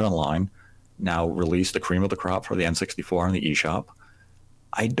Nintendo Switch Online. Now release the cream of the crop for the N64 and the eShop.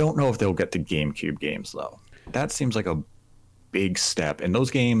 I don't know if they'll get to GameCube games, though. That seems like a big step. And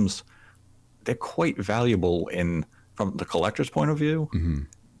those games, they're quite valuable from the collector's point of view. Mm-hmm.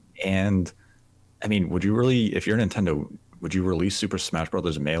 And, I mean, would you really, if you're Nintendo, would you release Super Smash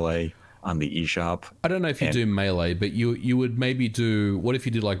Bros. Melee on the eShop? I don't know if you do Melee, but you would maybe do, what if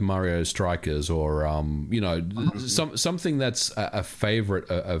you did like Mario Strikers or something that's a favorite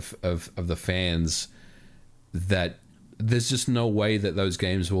of the fans, that there's just no way that those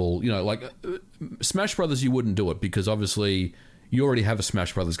games will, like Smash Brothers, you wouldn't do it because obviously you already have a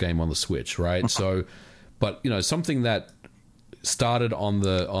Smash Brothers game on the Switch, right? So, but something that started on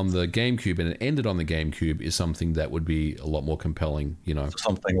the GameCube and it ended on the GameCube is something that would be a lot more compelling,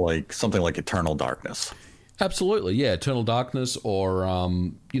 Something like Eternal Darkness. Absolutely, yeah, Eternal Darkness, or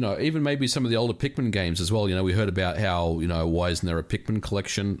even maybe some of the older Pikmin games as well. We heard about how why isn't there a Pikmin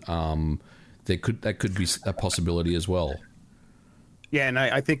collection? That could be a possibility as well. Yeah, and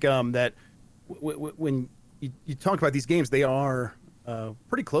I think that when you talk about these games, they are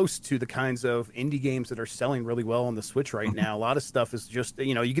pretty close to the kinds of indie games that are selling really well on the Switch right now. A lot of stuff is just,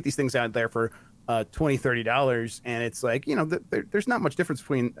 you get these things out there for $20-$30, and it's like, there's not much difference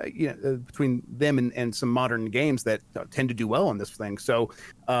between between them and some modern games that tend to do well on this thing. So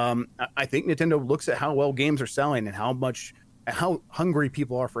I think Nintendo looks at how well games are selling and how hungry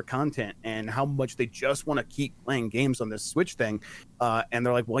people are for content and how much they just want to keep playing games on this Switch thing. And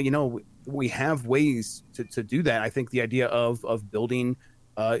they're like, well, we have ways to do that. I think the idea of building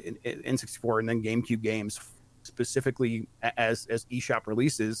N64 and then GameCube games specifically as eShop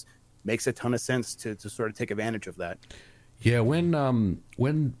releases makes a ton of sense to sort of take advantage of that. Yeah, when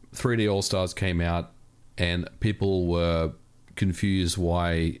 3D All Stars came out and people were confused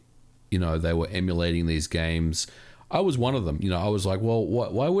why they were emulating these games, I was one of them. I was like, well,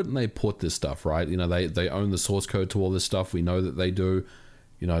 why wouldn't they port this stuff, right? They own the source code to all this stuff. We know that they do.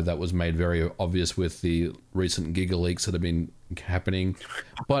 That was made very obvious with the recent Giga leaks that have been happening.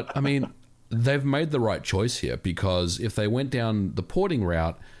 But, I mean, they've made the right choice here, because if they went down the porting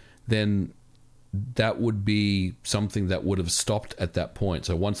route, then that would be something that would have stopped at that point.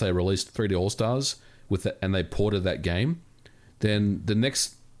 So once they released 3D All Stars and they ported that game, then the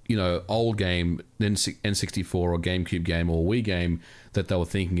next old game, then N64 or GameCube game or Wii game that they were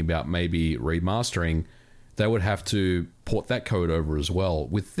thinking about maybe remastering, they would have to port that code over as well.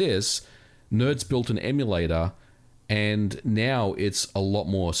 With this, Nerds built an emulator, and now it's a lot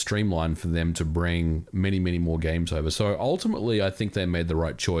more streamlined for them to bring many, many more games over. So ultimately, I think they made the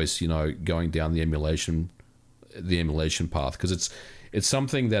right choice, going down the emulation path, because it's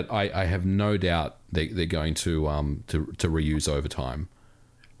something that I have no doubt they're going to reuse over time.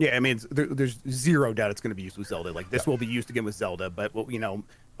 Yeah, I mean, there's zero doubt it's going to be used with Zelda. Like, this will be used again with Zelda, but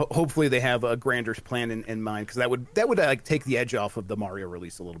hopefully they have a grander plan in mind, because that would like take the edge off of the Mario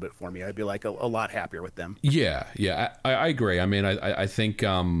release a little bit for me. I'd be like a lot happier with them. Yeah, I agree. I mean, I think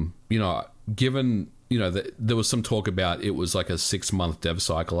given that there was some talk about it was like a 6-month dev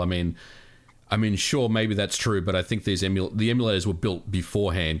cycle. I mean, sure, maybe that's true, but I think the emulators were built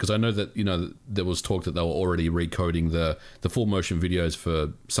beforehand, because I know that there was talk that they were already recoding the full motion videos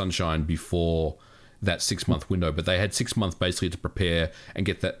for Sunshine before that 6-month window, but they had 6 months basically to prepare and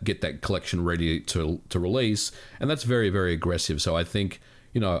get that collection ready to release, and that's very, very aggressive. So I think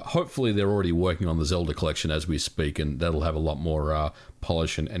hopefully they're already working on the Zelda collection as we speak, and that'll have a lot more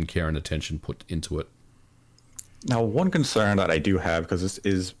polish and care and attention put into it. Now, one concern that I do have, because this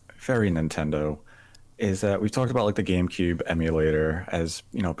is very Nintendo, is that we've talked about like the GameCube emulator as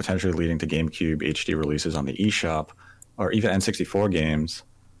potentially leading to GameCube HD releases on the eShop or even N64 games.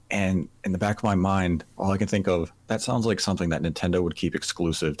 And in the back of my mind, all I can think of, that sounds like something that Nintendo would keep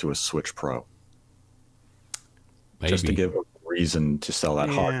exclusive to a Switch Pro. Maybe. Just to give a reason to sell that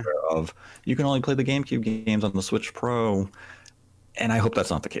hardware of, you can only play the GameCube games on the Switch Pro. And I hope that's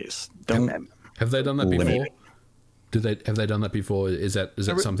not the case. Have they done that before? Have they done that before? Is that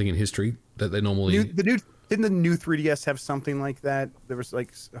something in history that they normally... didn't the new 3DS have something like that? There was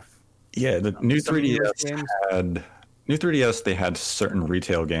like... the new 3DS they had certain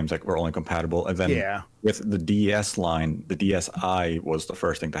retail games that were only compatible, and then with the DS line, the DSi was the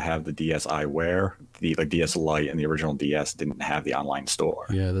first thing to have the DSiWare. The DS Lite and the original DS didn't have the online store.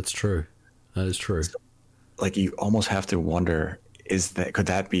 Yeah, that's true. That is true. So, you almost have to wonder, could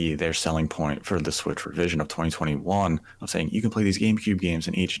that be their selling point for the Switch revision of 2021 of saying you can play these GameCube games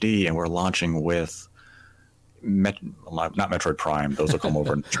in HD, and we're launching with not Metroid Prime, those will come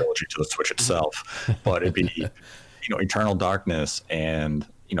over in the trilogy to the Switch itself, but it'd be Eternal Darkness and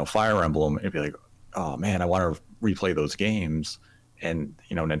Fire Emblem. It'd be like, oh man, I want to replay those games, and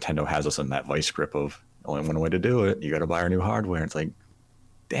Nintendo has us in that vice grip of only one way to do it, you got to buy our new hardware. It's like,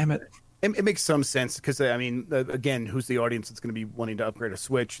 damn it. It makes some sense, because I mean, again, who's the audience that's going to be wanting to upgrade a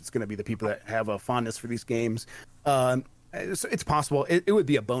Switch? It's going to be the people that have a fondness for these games. So it's possible. It would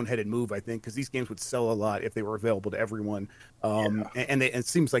be a boneheaded move, I think, because these games would sell a lot if they were available to everyone. And it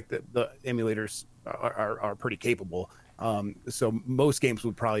seems like the emulators are pretty capable. So most games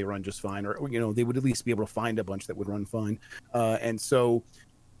would probably run just fine, or they would at least be able to find a bunch that would run fine. And so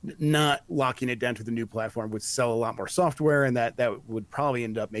not locking it down to the new platform would sell a lot more software, and that would probably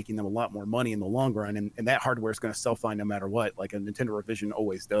end up making them a lot more money in the long run. And that hardware is going to sell fine no matter what, like a Nintendo revision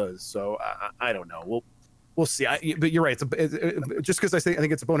always does. So I don't know. We'll see. But you're right. Just because I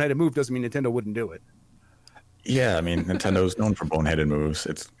think it's a boneheaded move doesn't mean Nintendo wouldn't do it. Yeah, I mean, Nintendo's known for boneheaded moves.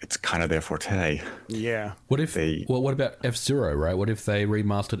 It's kind of their forte. Yeah. What about F-Zero, right? What if they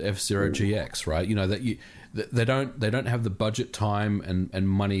remastered F-Zero GX, right? They don't have the budget, time, and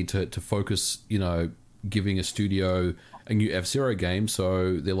money to focus, giving a studio a new F-Zero game,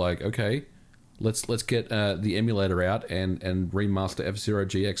 so they're like, okay, let's get the emulator out and remaster F-Zero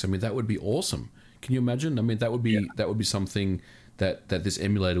GX. I mean, that would be awesome. Can you imagine? I mean, that would be something that this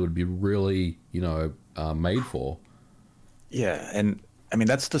emulator would be really, made for. Yeah, and I mean,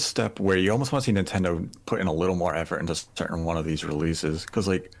 that's the step where you almost want to see Nintendo put in a little more effort into certain one of these releases. Because,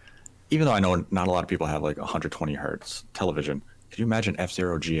 like, even though I know not a lot of people have, like, 120 hertz television, could you imagine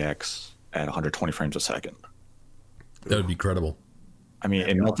F-Zero GX at 120 frames a second? That would be incredible. I mean,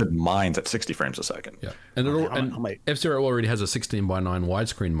 it melted minds at 60 frames a second. Yeah, and F-Zero already has a 16:9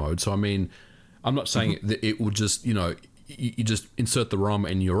 widescreen mode, so I mean, I'm not saying that it would just, you just insert the ROM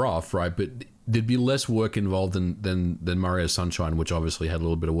and you're off, right? But there'd be less work involved than Mario Sunshine, which obviously had a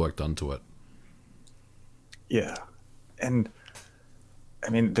little bit of work done to it. Yeah, and I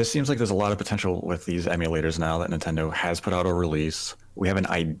mean, this seems like there's a lot of potential with these emulators now that Nintendo has put out a release. We have an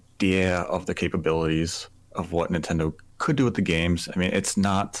idea of the capabilities of what Nintendo could do with the games. I mean, it's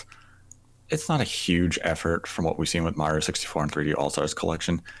not a huge effort from what we've seen with Mario 64 and 3D All-Stars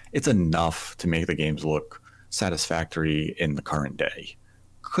Collection. It's enough to make the games look satisfactory in the current day.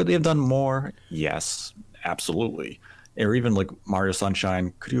 Could they have done more? Yes, absolutely. Or even like Mario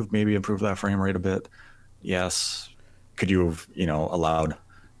Sunshine, could you have maybe improved that frame rate a bit? Yes. Could you have, allowed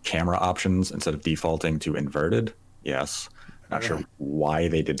camera options instead of defaulting to inverted? Yes. Not sure why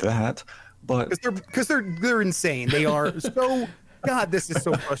they did that, but because they're insane. They are so. God, this is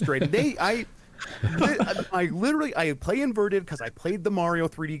so frustrating. I play inverted because I played the Mario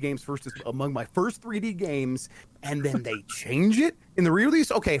 3D games first. It's among my first 3D games, and then they change it in the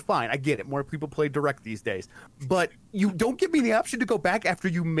re-release. Okay, fine, I get it. More people play direct these days, but you don't give me the option to go back after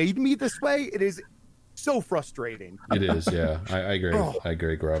you made me this way. It is so frustrating. It is, yeah. I agree. I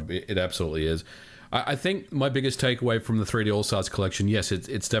agree, Grubb. It absolutely is. I think my biggest takeaway from the 3D All-Stars collection, yes,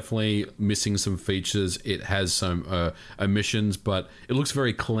 it's definitely missing some features. It has some omissions, but it looks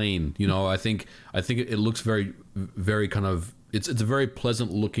very clean. I think it looks very, very kind of. It's a very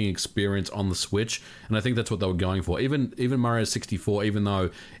pleasant looking experience on the Switch, and I think that's what they were going for. Even Mario 64, even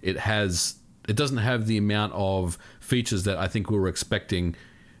though it doesn't have the amount of features that I think we were expecting.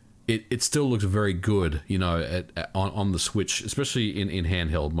 It still looks very good, on the Switch, especially in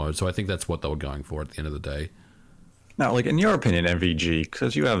handheld mode. So I think that's what they were going for at the end of the day. Now, like in your opinion, MVG,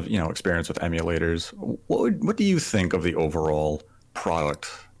 because you have experience with emulators, what do you think of the overall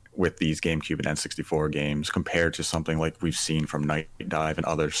product with these GameCube and N64 games compared to something like we've seen from Night Dive and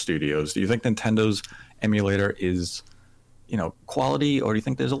other studios? Do you think Nintendo's emulator is quality, or do you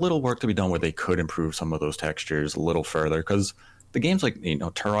think there's a little work to be done where they could improve some of those textures a little further? Because the games like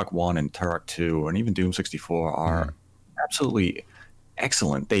Turok 1 and Turok 2 and even Doom 64 are absolutely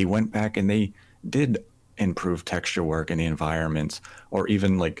excellent. They went back and they did improve texture work in the environments, or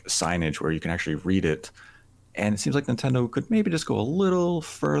even like signage where you can actually read it. And it seems like Nintendo could maybe just go a little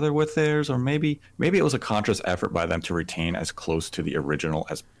further with theirs, or maybe it was a conscious effort by them to retain as close to the original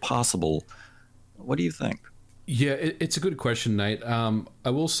as possible. What do you think? Yeah, it's a good question, Nate. I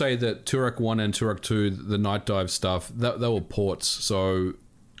will say that Turok 1 and Turok 2, the Night Dive stuff, they were ports. So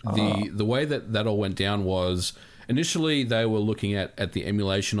the way that all went down was initially they were looking at the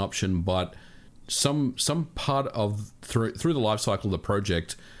emulation option, but some part of through the life cycle of the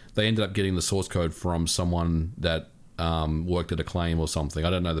project, they ended up getting the source code from someone that worked at Acclaim or something. I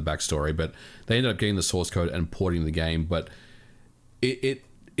don't know the backstory, but they ended up getting the source code and porting the game. But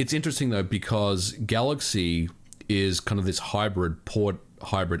it's interesting though, because Galaxy is kind of this hybrid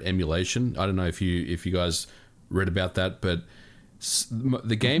emulation. I don't know if you guys read about that, but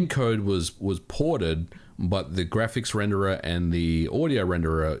the game code was ported, but the graphics renderer and the audio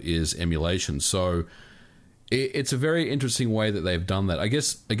renderer is emulation. So it's a very interesting way that they've done that. I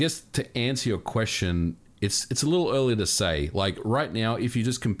guess to answer your question, it's a little early to say. Like right now, if you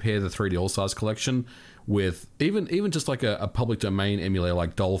just compare the 3D All-Stars collection with even just like a public domain emulator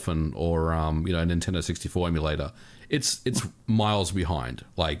like Dolphin or a Nintendo 64 emulator, it's miles behind.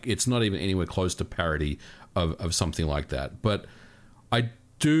 Like it's not even anywhere close to parity of something like that. But I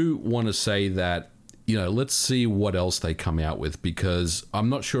do want to say that let's see what else they come out with, because I'm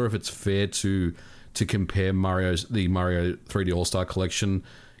not sure if it's fair to compare the Mario 3D All-Star collection,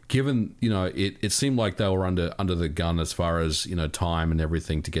 given it seemed like they were under the gun as far as time and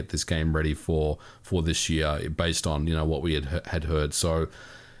everything to get this game ready for this year, based on what we had heard. So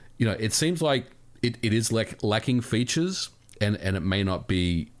it seems like it is lacking features, and it may not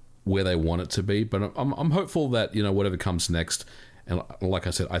be where they want it to be. But I'm hopeful that whatever comes next, and like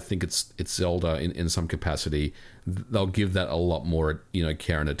I said, I think it's Zelda in some capacity, they'll give that a lot more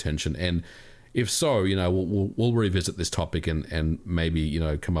care and attention. And if so, we'll revisit this topic and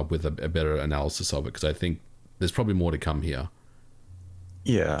maybe come up with a better analysis of it, because I think there's probably more to come here.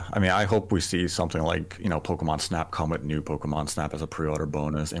 Yeah, I mean, I hope we see something like, Pokemon Snap come with new Pokemon Snap as a pre-order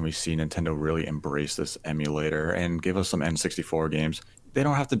bonus, and we see Nintendo really embrace this emulator and give us some N64 games. They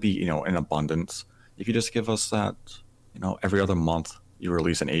don't have to be, in abundance. If you just give us that, every other month you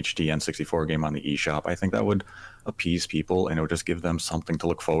release an HD N64 game on the eShop, I think that would appease people, and it would just give them something to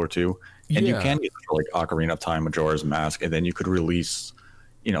look forward to. And you can use it for like Ocarina of Time, Majora's Mask, and then you could release,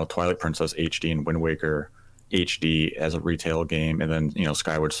 Twilight Princess HD and Wind Waker HD as a retail game, and then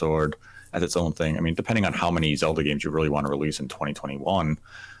Skyward Sword as its own thing. I mean, depending on how many Zelda games you really want to release in 2021,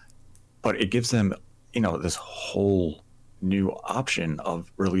 but it gives them this whole new option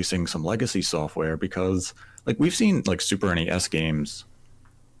of releasing some legacy software, because like we've seen like Super NES games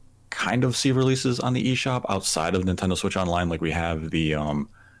kind of see releases on the eShop outside of Nintendo Switch Online. Like we have the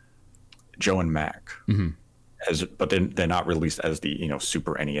Joe and Mac. Mm-hmm. But then they're not released as the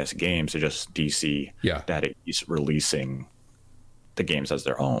Super NES games. They're just DC that is releasing the games as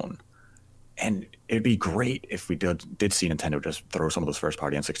their own. And it'd be great if we did see Nintendo just throw some of those first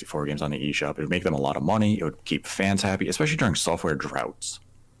party N64 games on the eShop. It would make them a lot of money. It would keep fans happy, especially during software droughts,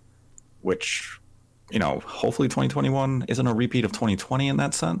 which hopefully 2021 isn't a repeat of 2020 in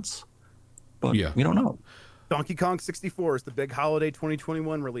that sense. But we don't know. Donkey Kong 64 is the big holiday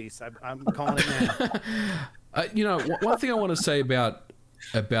 2021 release. I'm calling it now. One thing I want to say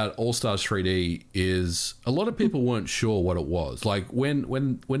about All Stars 3D is a lot of people weren't sure what it was. Like when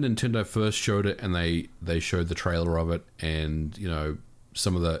Nintendo first showed it, and they showed the trailer of it, and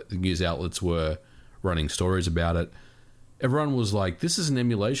some of the news outlets were running stories about it. Everyone was like, "This is an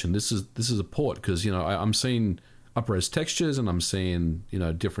emulation. This is a port," because I'm seeing up-res textures, and I'm seeing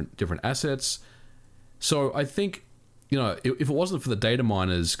different assets. So I think, if it wasn't for the data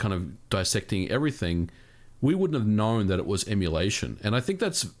miners kind of dissecting everything, we wouldn't have known that it was emulation. And I think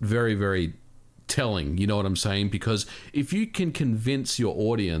that's very, very telling, you know what I'm saying? Because if you can convince your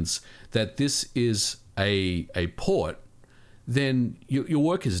audience that this is a port, then your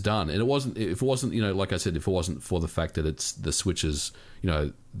work is done. And if it wasn't, like I said, if it wasn't for the fact that it's the Switches,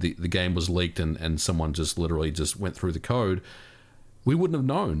 the game was leaked and someone just literally just went through the code, we wouldn't have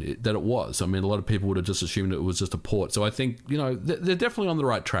known that it was. I mean, a lot of people would have just assumed it was just a port. So I think, they're definitely on the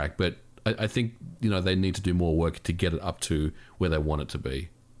right track, but I think, they need to do more work to get it up to where they want it to be.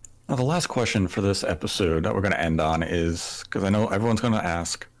 Now, the last question for this episode that we're going to end on is, because I know everyone's going to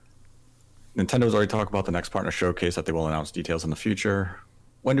ask, Nintendo's already talked about the next partner showcase that they will announce details in the future.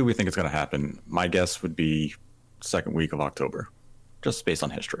 When do we think it's going to happen? My guess would be second week of October, just based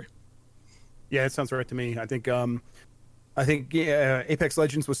on history. Yeah, it sounds right to me. I think Apex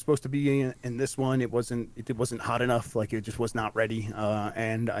Legends was supposed to be in this one. It wasn't hot enough. Like, it just was not ready.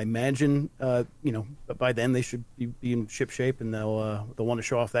 And I imagine by then they should be in ship shape, and they'll want to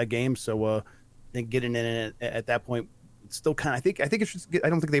show off that game. So I think getting in it at that point, it's still kind of. I think it should. I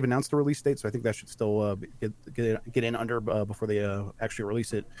don't think they've announced a release date, so I think that should still get in under before they actually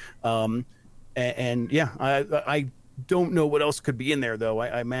release it. I don't know what else could be in there, though.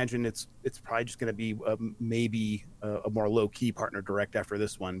 I imagine it's probably just going to be maybe a more low key partner direct after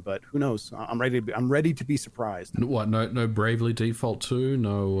this one, but who knows? I'm ready to be surprised. What? No Bravely Default 2?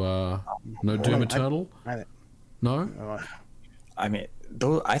 No Doom Eternal? No. I mean,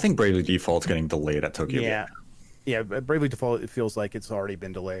 I think Bravely Default's getting delayed at Tokyo. Yeah. Bravely Default, it feels like it's already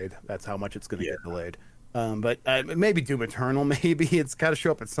been delayed. That's how much it's going to get delayed. But maybe Doom Eternal. Maybe it's got to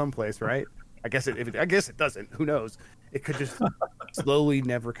show up at some place, right? I guess it doesn't. Who knows? It could just slowly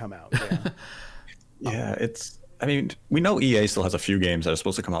never come out. Yeah. I mean, we know EA still has a few games that are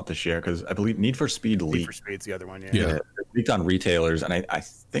supposed to come out this year, because I believe Need for Speed leaked. Need for Speed's the other one, yeah. Leaked on retailers, and I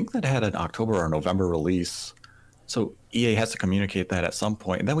think that had an October or November release. So EA has to communicate that at some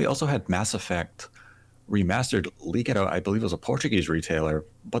point. And then we also had Mass Effect Remastered leak at, I believe it was a Portuguese retailer.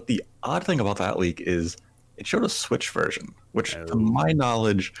 But the odd thing about that leak is it showed a Switch version, which to my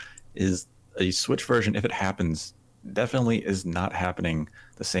knowledge is a Switch version, if it happens, definitely is not happening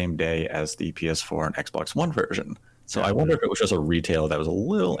the same day as the PS4 and Xbox One version. So I wonder if it was just a retailer that was a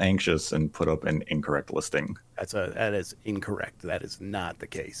little anxious and put up an incorrect listing. That is incorrect. That is not the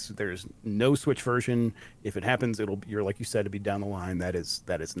case. There's no Switch version. If it happens, you're like you said, to be down the line. That is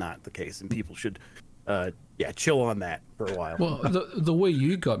not the case, and people should chill on that for a while. Well, the Wii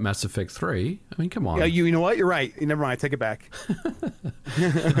U got Mass Effect 3. I mean, come on. Yeah, you know what? You're right. Never mind. I take it back.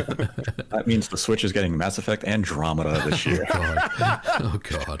 That means the Switch is getting Mass Effect Andromeda this year. Oh,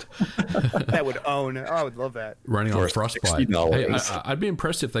 God. That would own. Oh, I would love that. Running on Frostbite. Hey, I'd be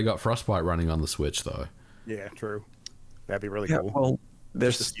impressed if they got Frostbite running on the Switch, though. Yeah, true. That'd be really cool. Well,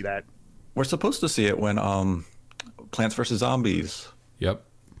 to see that. we're supposed to see it when Plants vs Zombies Yep.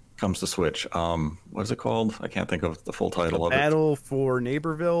 comes to Switch. What is it called? I can't think of the full title of it. Battle for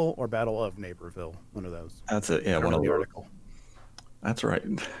Neighborville or Battle of Neighborville, one of those. That's it. Yeah, I one read of the the article. That's right.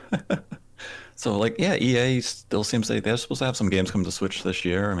 So, like, yeah, EA still seems like they're supposed to have some games come to Switch this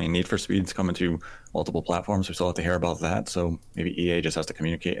year. I mean, Need for Speed's coming to multiple platforms. We still have to hear about that. So maybe EA just has to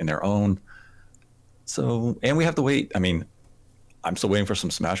communicate in their own. So, and we have to wait. I mean, I'm still waiting for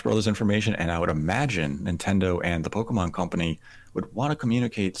some Smash Brothers information, and I would imagine Nintendo and the Pokemon Company would want to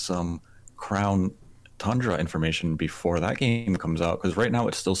communicate some Crown Tundra information before that game comes out. Because right now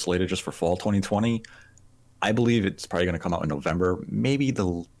it's still slated just for fall 2020. I believe it's probably going to come out in November, maybe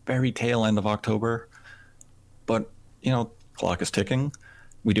the very tail end of October. But, clock is ticking.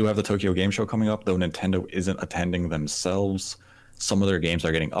 We do have the Tokyo Game Show coming up, though Nintendo isn't attending themselves. Some of their games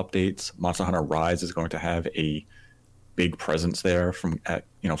are getting updates. Monster Hunter Rise is going to have a big presence there from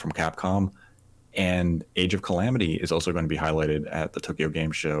Capcom. And Age of Calamity is also going to be highlighted at the Tokyo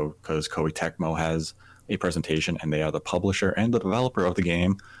Game Show because Koei Tecmo has a presentation, and they are the publisher and the developer of the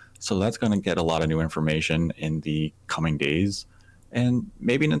game. So that's going to get a lot of new information in the coming days. And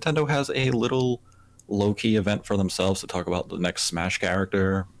maybe Nintendo has a little low-key event for themselves to talk about the next Smash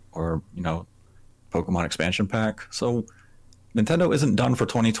character or, Pokemon expansion pack. So Nintendo isn't done for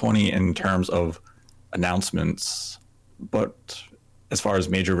 2020 in terms of announcements, but as far as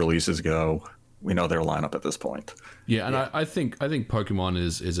major releases go, we know their lineup at this point. Yeah, and I think Pokemon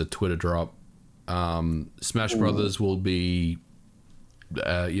is a Twitter drop. Smash Brothers will be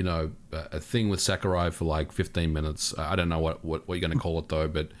a thing with Sakurai for like 15 minutes. I don't know what you're going to call it though,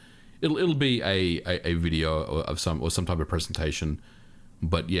 but it'll be a video of some type of presentation.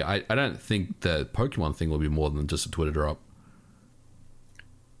 But yeah, I don't think the Pokemon thing will be more than just a Twitter drop.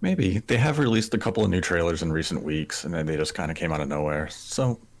 Maybe. They have released a couple of new trailers in recent weeks, and then they just kind of came out of nowhere.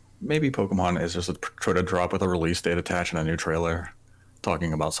 So maybe Pokemon is just a Twitter drop with a release date attached and a new trailer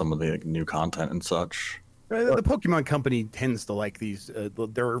talking about some of the new content and such. The Pokemon Company tends to like these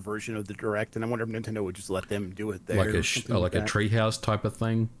their version of the Direct, and I wonder if Nintendo would just let them do it there. Like a treehouse type of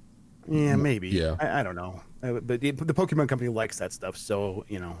thing? Yeah, maybe. Yeah. I don't know. But the Pokemon Company likes that stuff, so,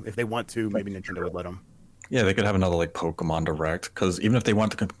 if they want to, maybe Nintendo would let them. Yeah, they could have another Pokemon Direct, because even if they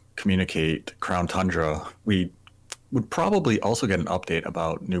want to communicate Crown Tundra, we would probably also get an update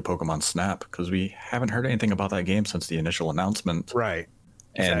about new Pokemon Snap, because we haven't heard anything about that game since the initial announcement. Right.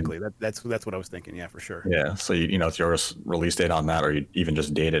 And exactly. That's what I was thinking. Yeah, for sure. Yeah. So, it's your release date on that, or you even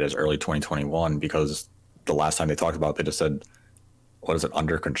just date it as early 2021, because the last time they talked about it, they just said, what is it,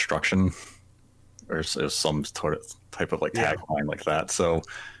 under construction? Or some sort of type of tagline like that. So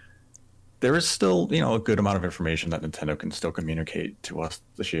there is still, a good amount of information that Nintendo can still communicate to us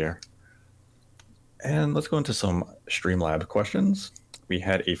this year. And let's go into some Streamlab questions. We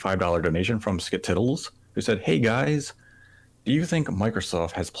had a $5 donation from Skitittles, who said, "Hey guys, do you think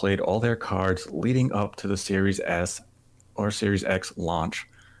Microsoft has played all their cards leading up to the Series S or Series X launch,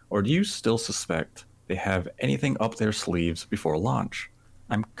 or do you still suspect they have anything up their sleeves before launch?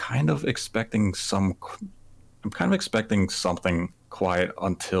 I'm kind of expecting something quiet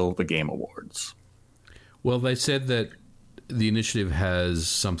until the Game Awards." Well, they said that the initiative has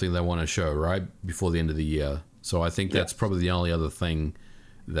something they want to show, right, before the end of the year. So I think that's probably the only other thing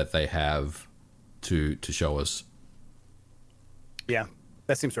that they have to show us. Yeah,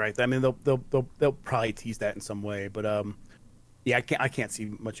 that seems right. I mean, they'll probably tease that in some way, but yeah, I can't see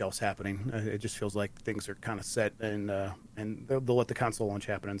much else happening. It just feels like things are kind of set, and they'll let the console launch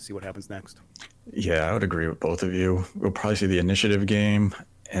happen and see what happens next. Yeah, I would agree with both of you. We'll probably see the initiative game,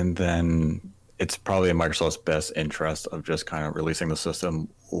 and then it's probably in Microsoft's best interest of just kind of releasing the system,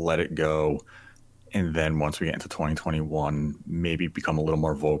 let it go, and then once we get into 2021, maybe become a little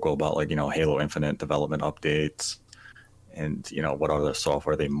more vocal about Halo Infinite development updates and what other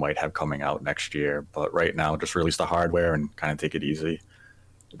software they might have coming out next year. But right now, just release the hardware and kind of take it easy.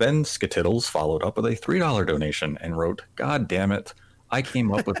 Then Skitittles followed up with a $3 donation and wrote, "God damn it, I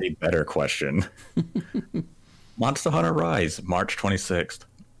came up with a better question." Monster Hunter Rise, March 26th.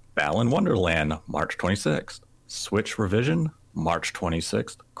 Balan Wonderland, March 26th. Switch revision, March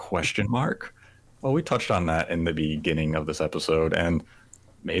 26th, question mark. Well, we touched on that in the beginning of this episode, and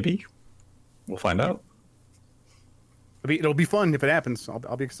maybe we'll find out. It'll be fun if it happens.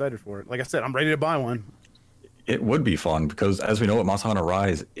 I'll be excited for it. Like I said, I'm ready to buy one. It would be fun because, as we know, with Monster Hunter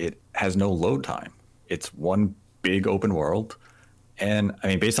Rise, it has no load time. It's one big open world. And, I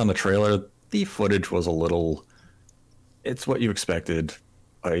mean, based on the trailer, the footage was a little... It's what you expected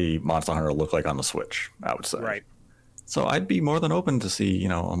a Monster Hunter to look like on the Switch, I would say. Right. So I'd be more than open to see, you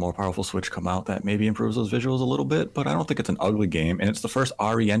know, a more powerful Switch come out that maybe improves those visuals a little bit, but I don't think it's an ugly game, and it's the first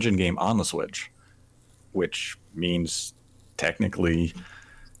RE Engine game on the Switch, which means technically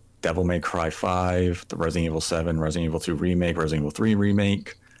Devil May Cry 5, the Resident Evil 7, Resident Evil 2 Remake, Resident Evil 3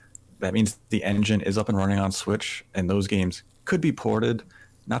 Remake. That means the engine is up and running on Switch, and those games could be ported.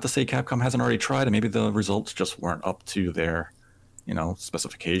 Not to say Capcom hasn't already tried, and maybe the results just weren't up to their, you know,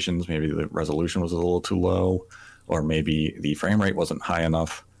 specifications. Maybe the resolution was a little too low, or maybe the frame rate wasn't high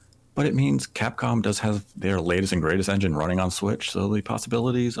enough. But it means Capcom does have their latest and greatest engine running on Switch, so the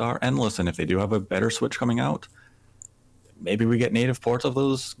possibilities are endless. And if they do have a better Switch coming out, maybe we get native ports of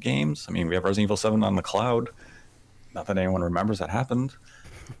those games. I mean, we have Resident Evil 7 on the cloud. Not that anyone remembers that happened.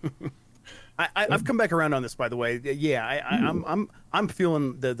 I've come back around on this, by the way. Yeah, I'm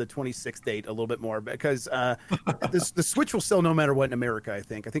feeling the 26th date a little bit more because the Switch will sell no matter what in America. I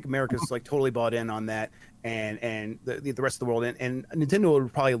think America's like totally bought in on that, and the rest of the world, and Nintendo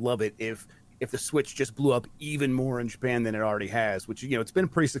would probably love it if the Switch just blew up even more in Japan than it already has. Which, you know, it's been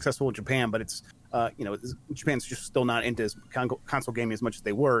pretty successful in Japan, but it's you know, Japan's just still not into console gaming as much as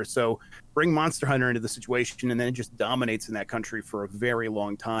they were. So bring Monster Hunter into the situation, and then it just dominates in that country for a very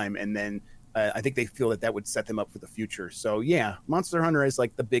long time, and then. I think they feel that would set them up for the future. So yeah, Monster Hunter is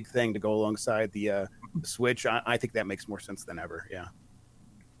like the big thing to go alongside the Switch. I think that makes more sense than ever. Yeah.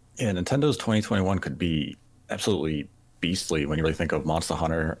 Yeah, Nintendo's 2021 could be absolutely beastly when you really think of Monster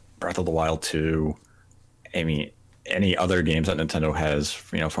Hunter, Breath of the Wild 2. I mean, any other games that Nintendo has,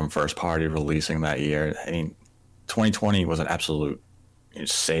 you know, from first party releasing that year. I mean, 2020 was an absolute, you know,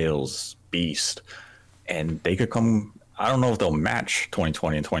 sales beast, and they could come. I don't know if they'll match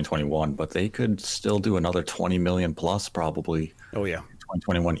 2020 and 2021, but they could still do another 20 million plus probably. Oh yeah,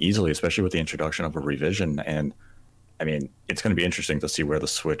 2021 easily, especially with the introduction of a revision. And I mean, it's going to be interesting to see where the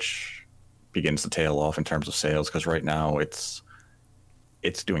Switch begins to tail off in terms of sales, because right now it's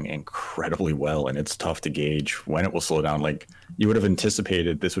doing incredibly well, and it's tough to gauge when it will slow down. Like, you would have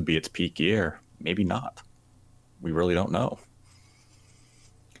anticipated this would be its peak year, maybe not. We really don't know.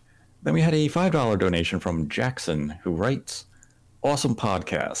 Then we had a $5 donation from Jackson, who writes, "Awesome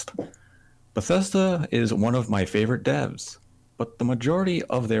podcast. Bethesda is one of my favorite devs, but the majority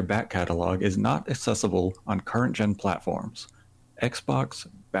of their back catalog is not accessible on current-gen platforms. Xbox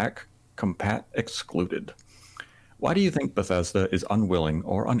back compat excluded. Why do you think Bethesda is unwilling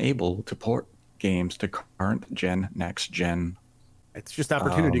or unable to port games to current-gen, next-gen?" It's just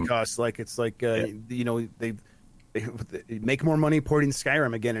opportunity costs. Like, it's like, you know, they make more money porting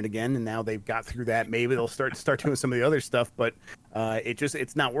Skyrim again and again, and now they've got through that. Maybe they'll start doing some of the other stuff, but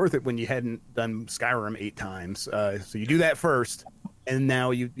it's not worth it when you hadn't done Skyrim 8 times. So you do that first, and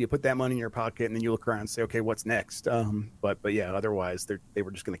now you put that money in your pocket, and then you look around and say, okay, what's next? But yeah, otherwise they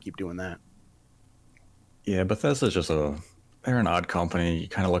were just going to keep doing that. Yeah, Bethesda's just they're an odd company. You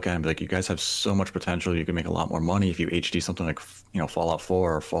kind of look at them like, you guys have so much potential. You can make a lot more money if you HD something like, you know, Fallout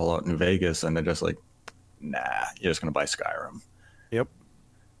 4 or Fallout New Vegas, and they're just like, nah, you're just going to buy Skyrim. Yep.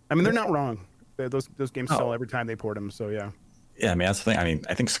 I mean, they're not wrong. Those games sell every time they port them, so yeah. Yeah, I mean, that's the thing. I mean,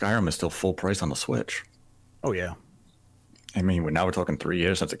 I think Skyrim is still full price on the Switch. Oh, yeah. I mean, now we're talking 3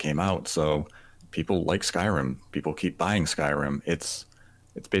 years since it came out, so people like Skyrim. People keep buying Skyrim. It's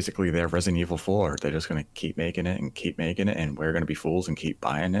basically their Resident Evil 4. They're just going to keep making it, and we're going to be fools and keep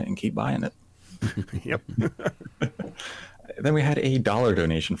buying it and keep buying it. Yep. Then we had a $1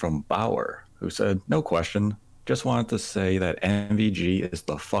 donation from Bauer, who said, "No question. Just wanted to say that MVG is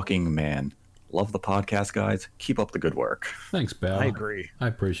the fucking man. Love the podcast, guys. Keep up the good work." Thanks, Bauer. I agree. I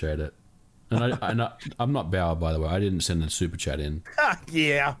appreciate it. And I'm not Bauer, by the way. I didn't send a super chat in.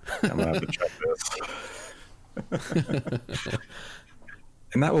 Yeah. I'm going to have to check this.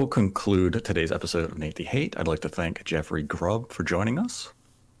 And that will conclude today's episode of Nate the Hate. I'd like to thank Jeffrey Grubb for joining us.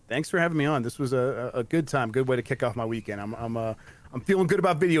 Thanks for having me on. This was a good time. Good way to kick off my weekend. I'm feeling good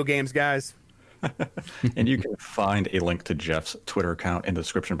about video games, guys. And you can find a link to Jeff's Twitter account in the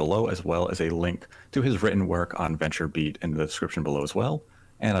description below, as well as a link to his written work on VentureBeat in the description below as well.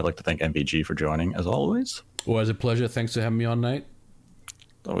 And I'd like to thank MVG for joining, as always. Always a pleasure. Thanks for having me on, Nate.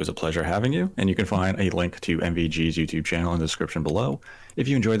 Always a pleasure having you. And you can find a link to MVG's YouTube channel in the description below. If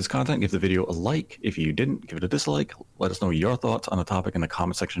you enjoyed this content, give the video a like. If you didn't, give it a dislike. Let us know your thoughts on the topic in the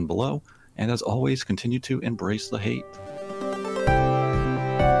comment section below. And as always, continue to embrace the hate.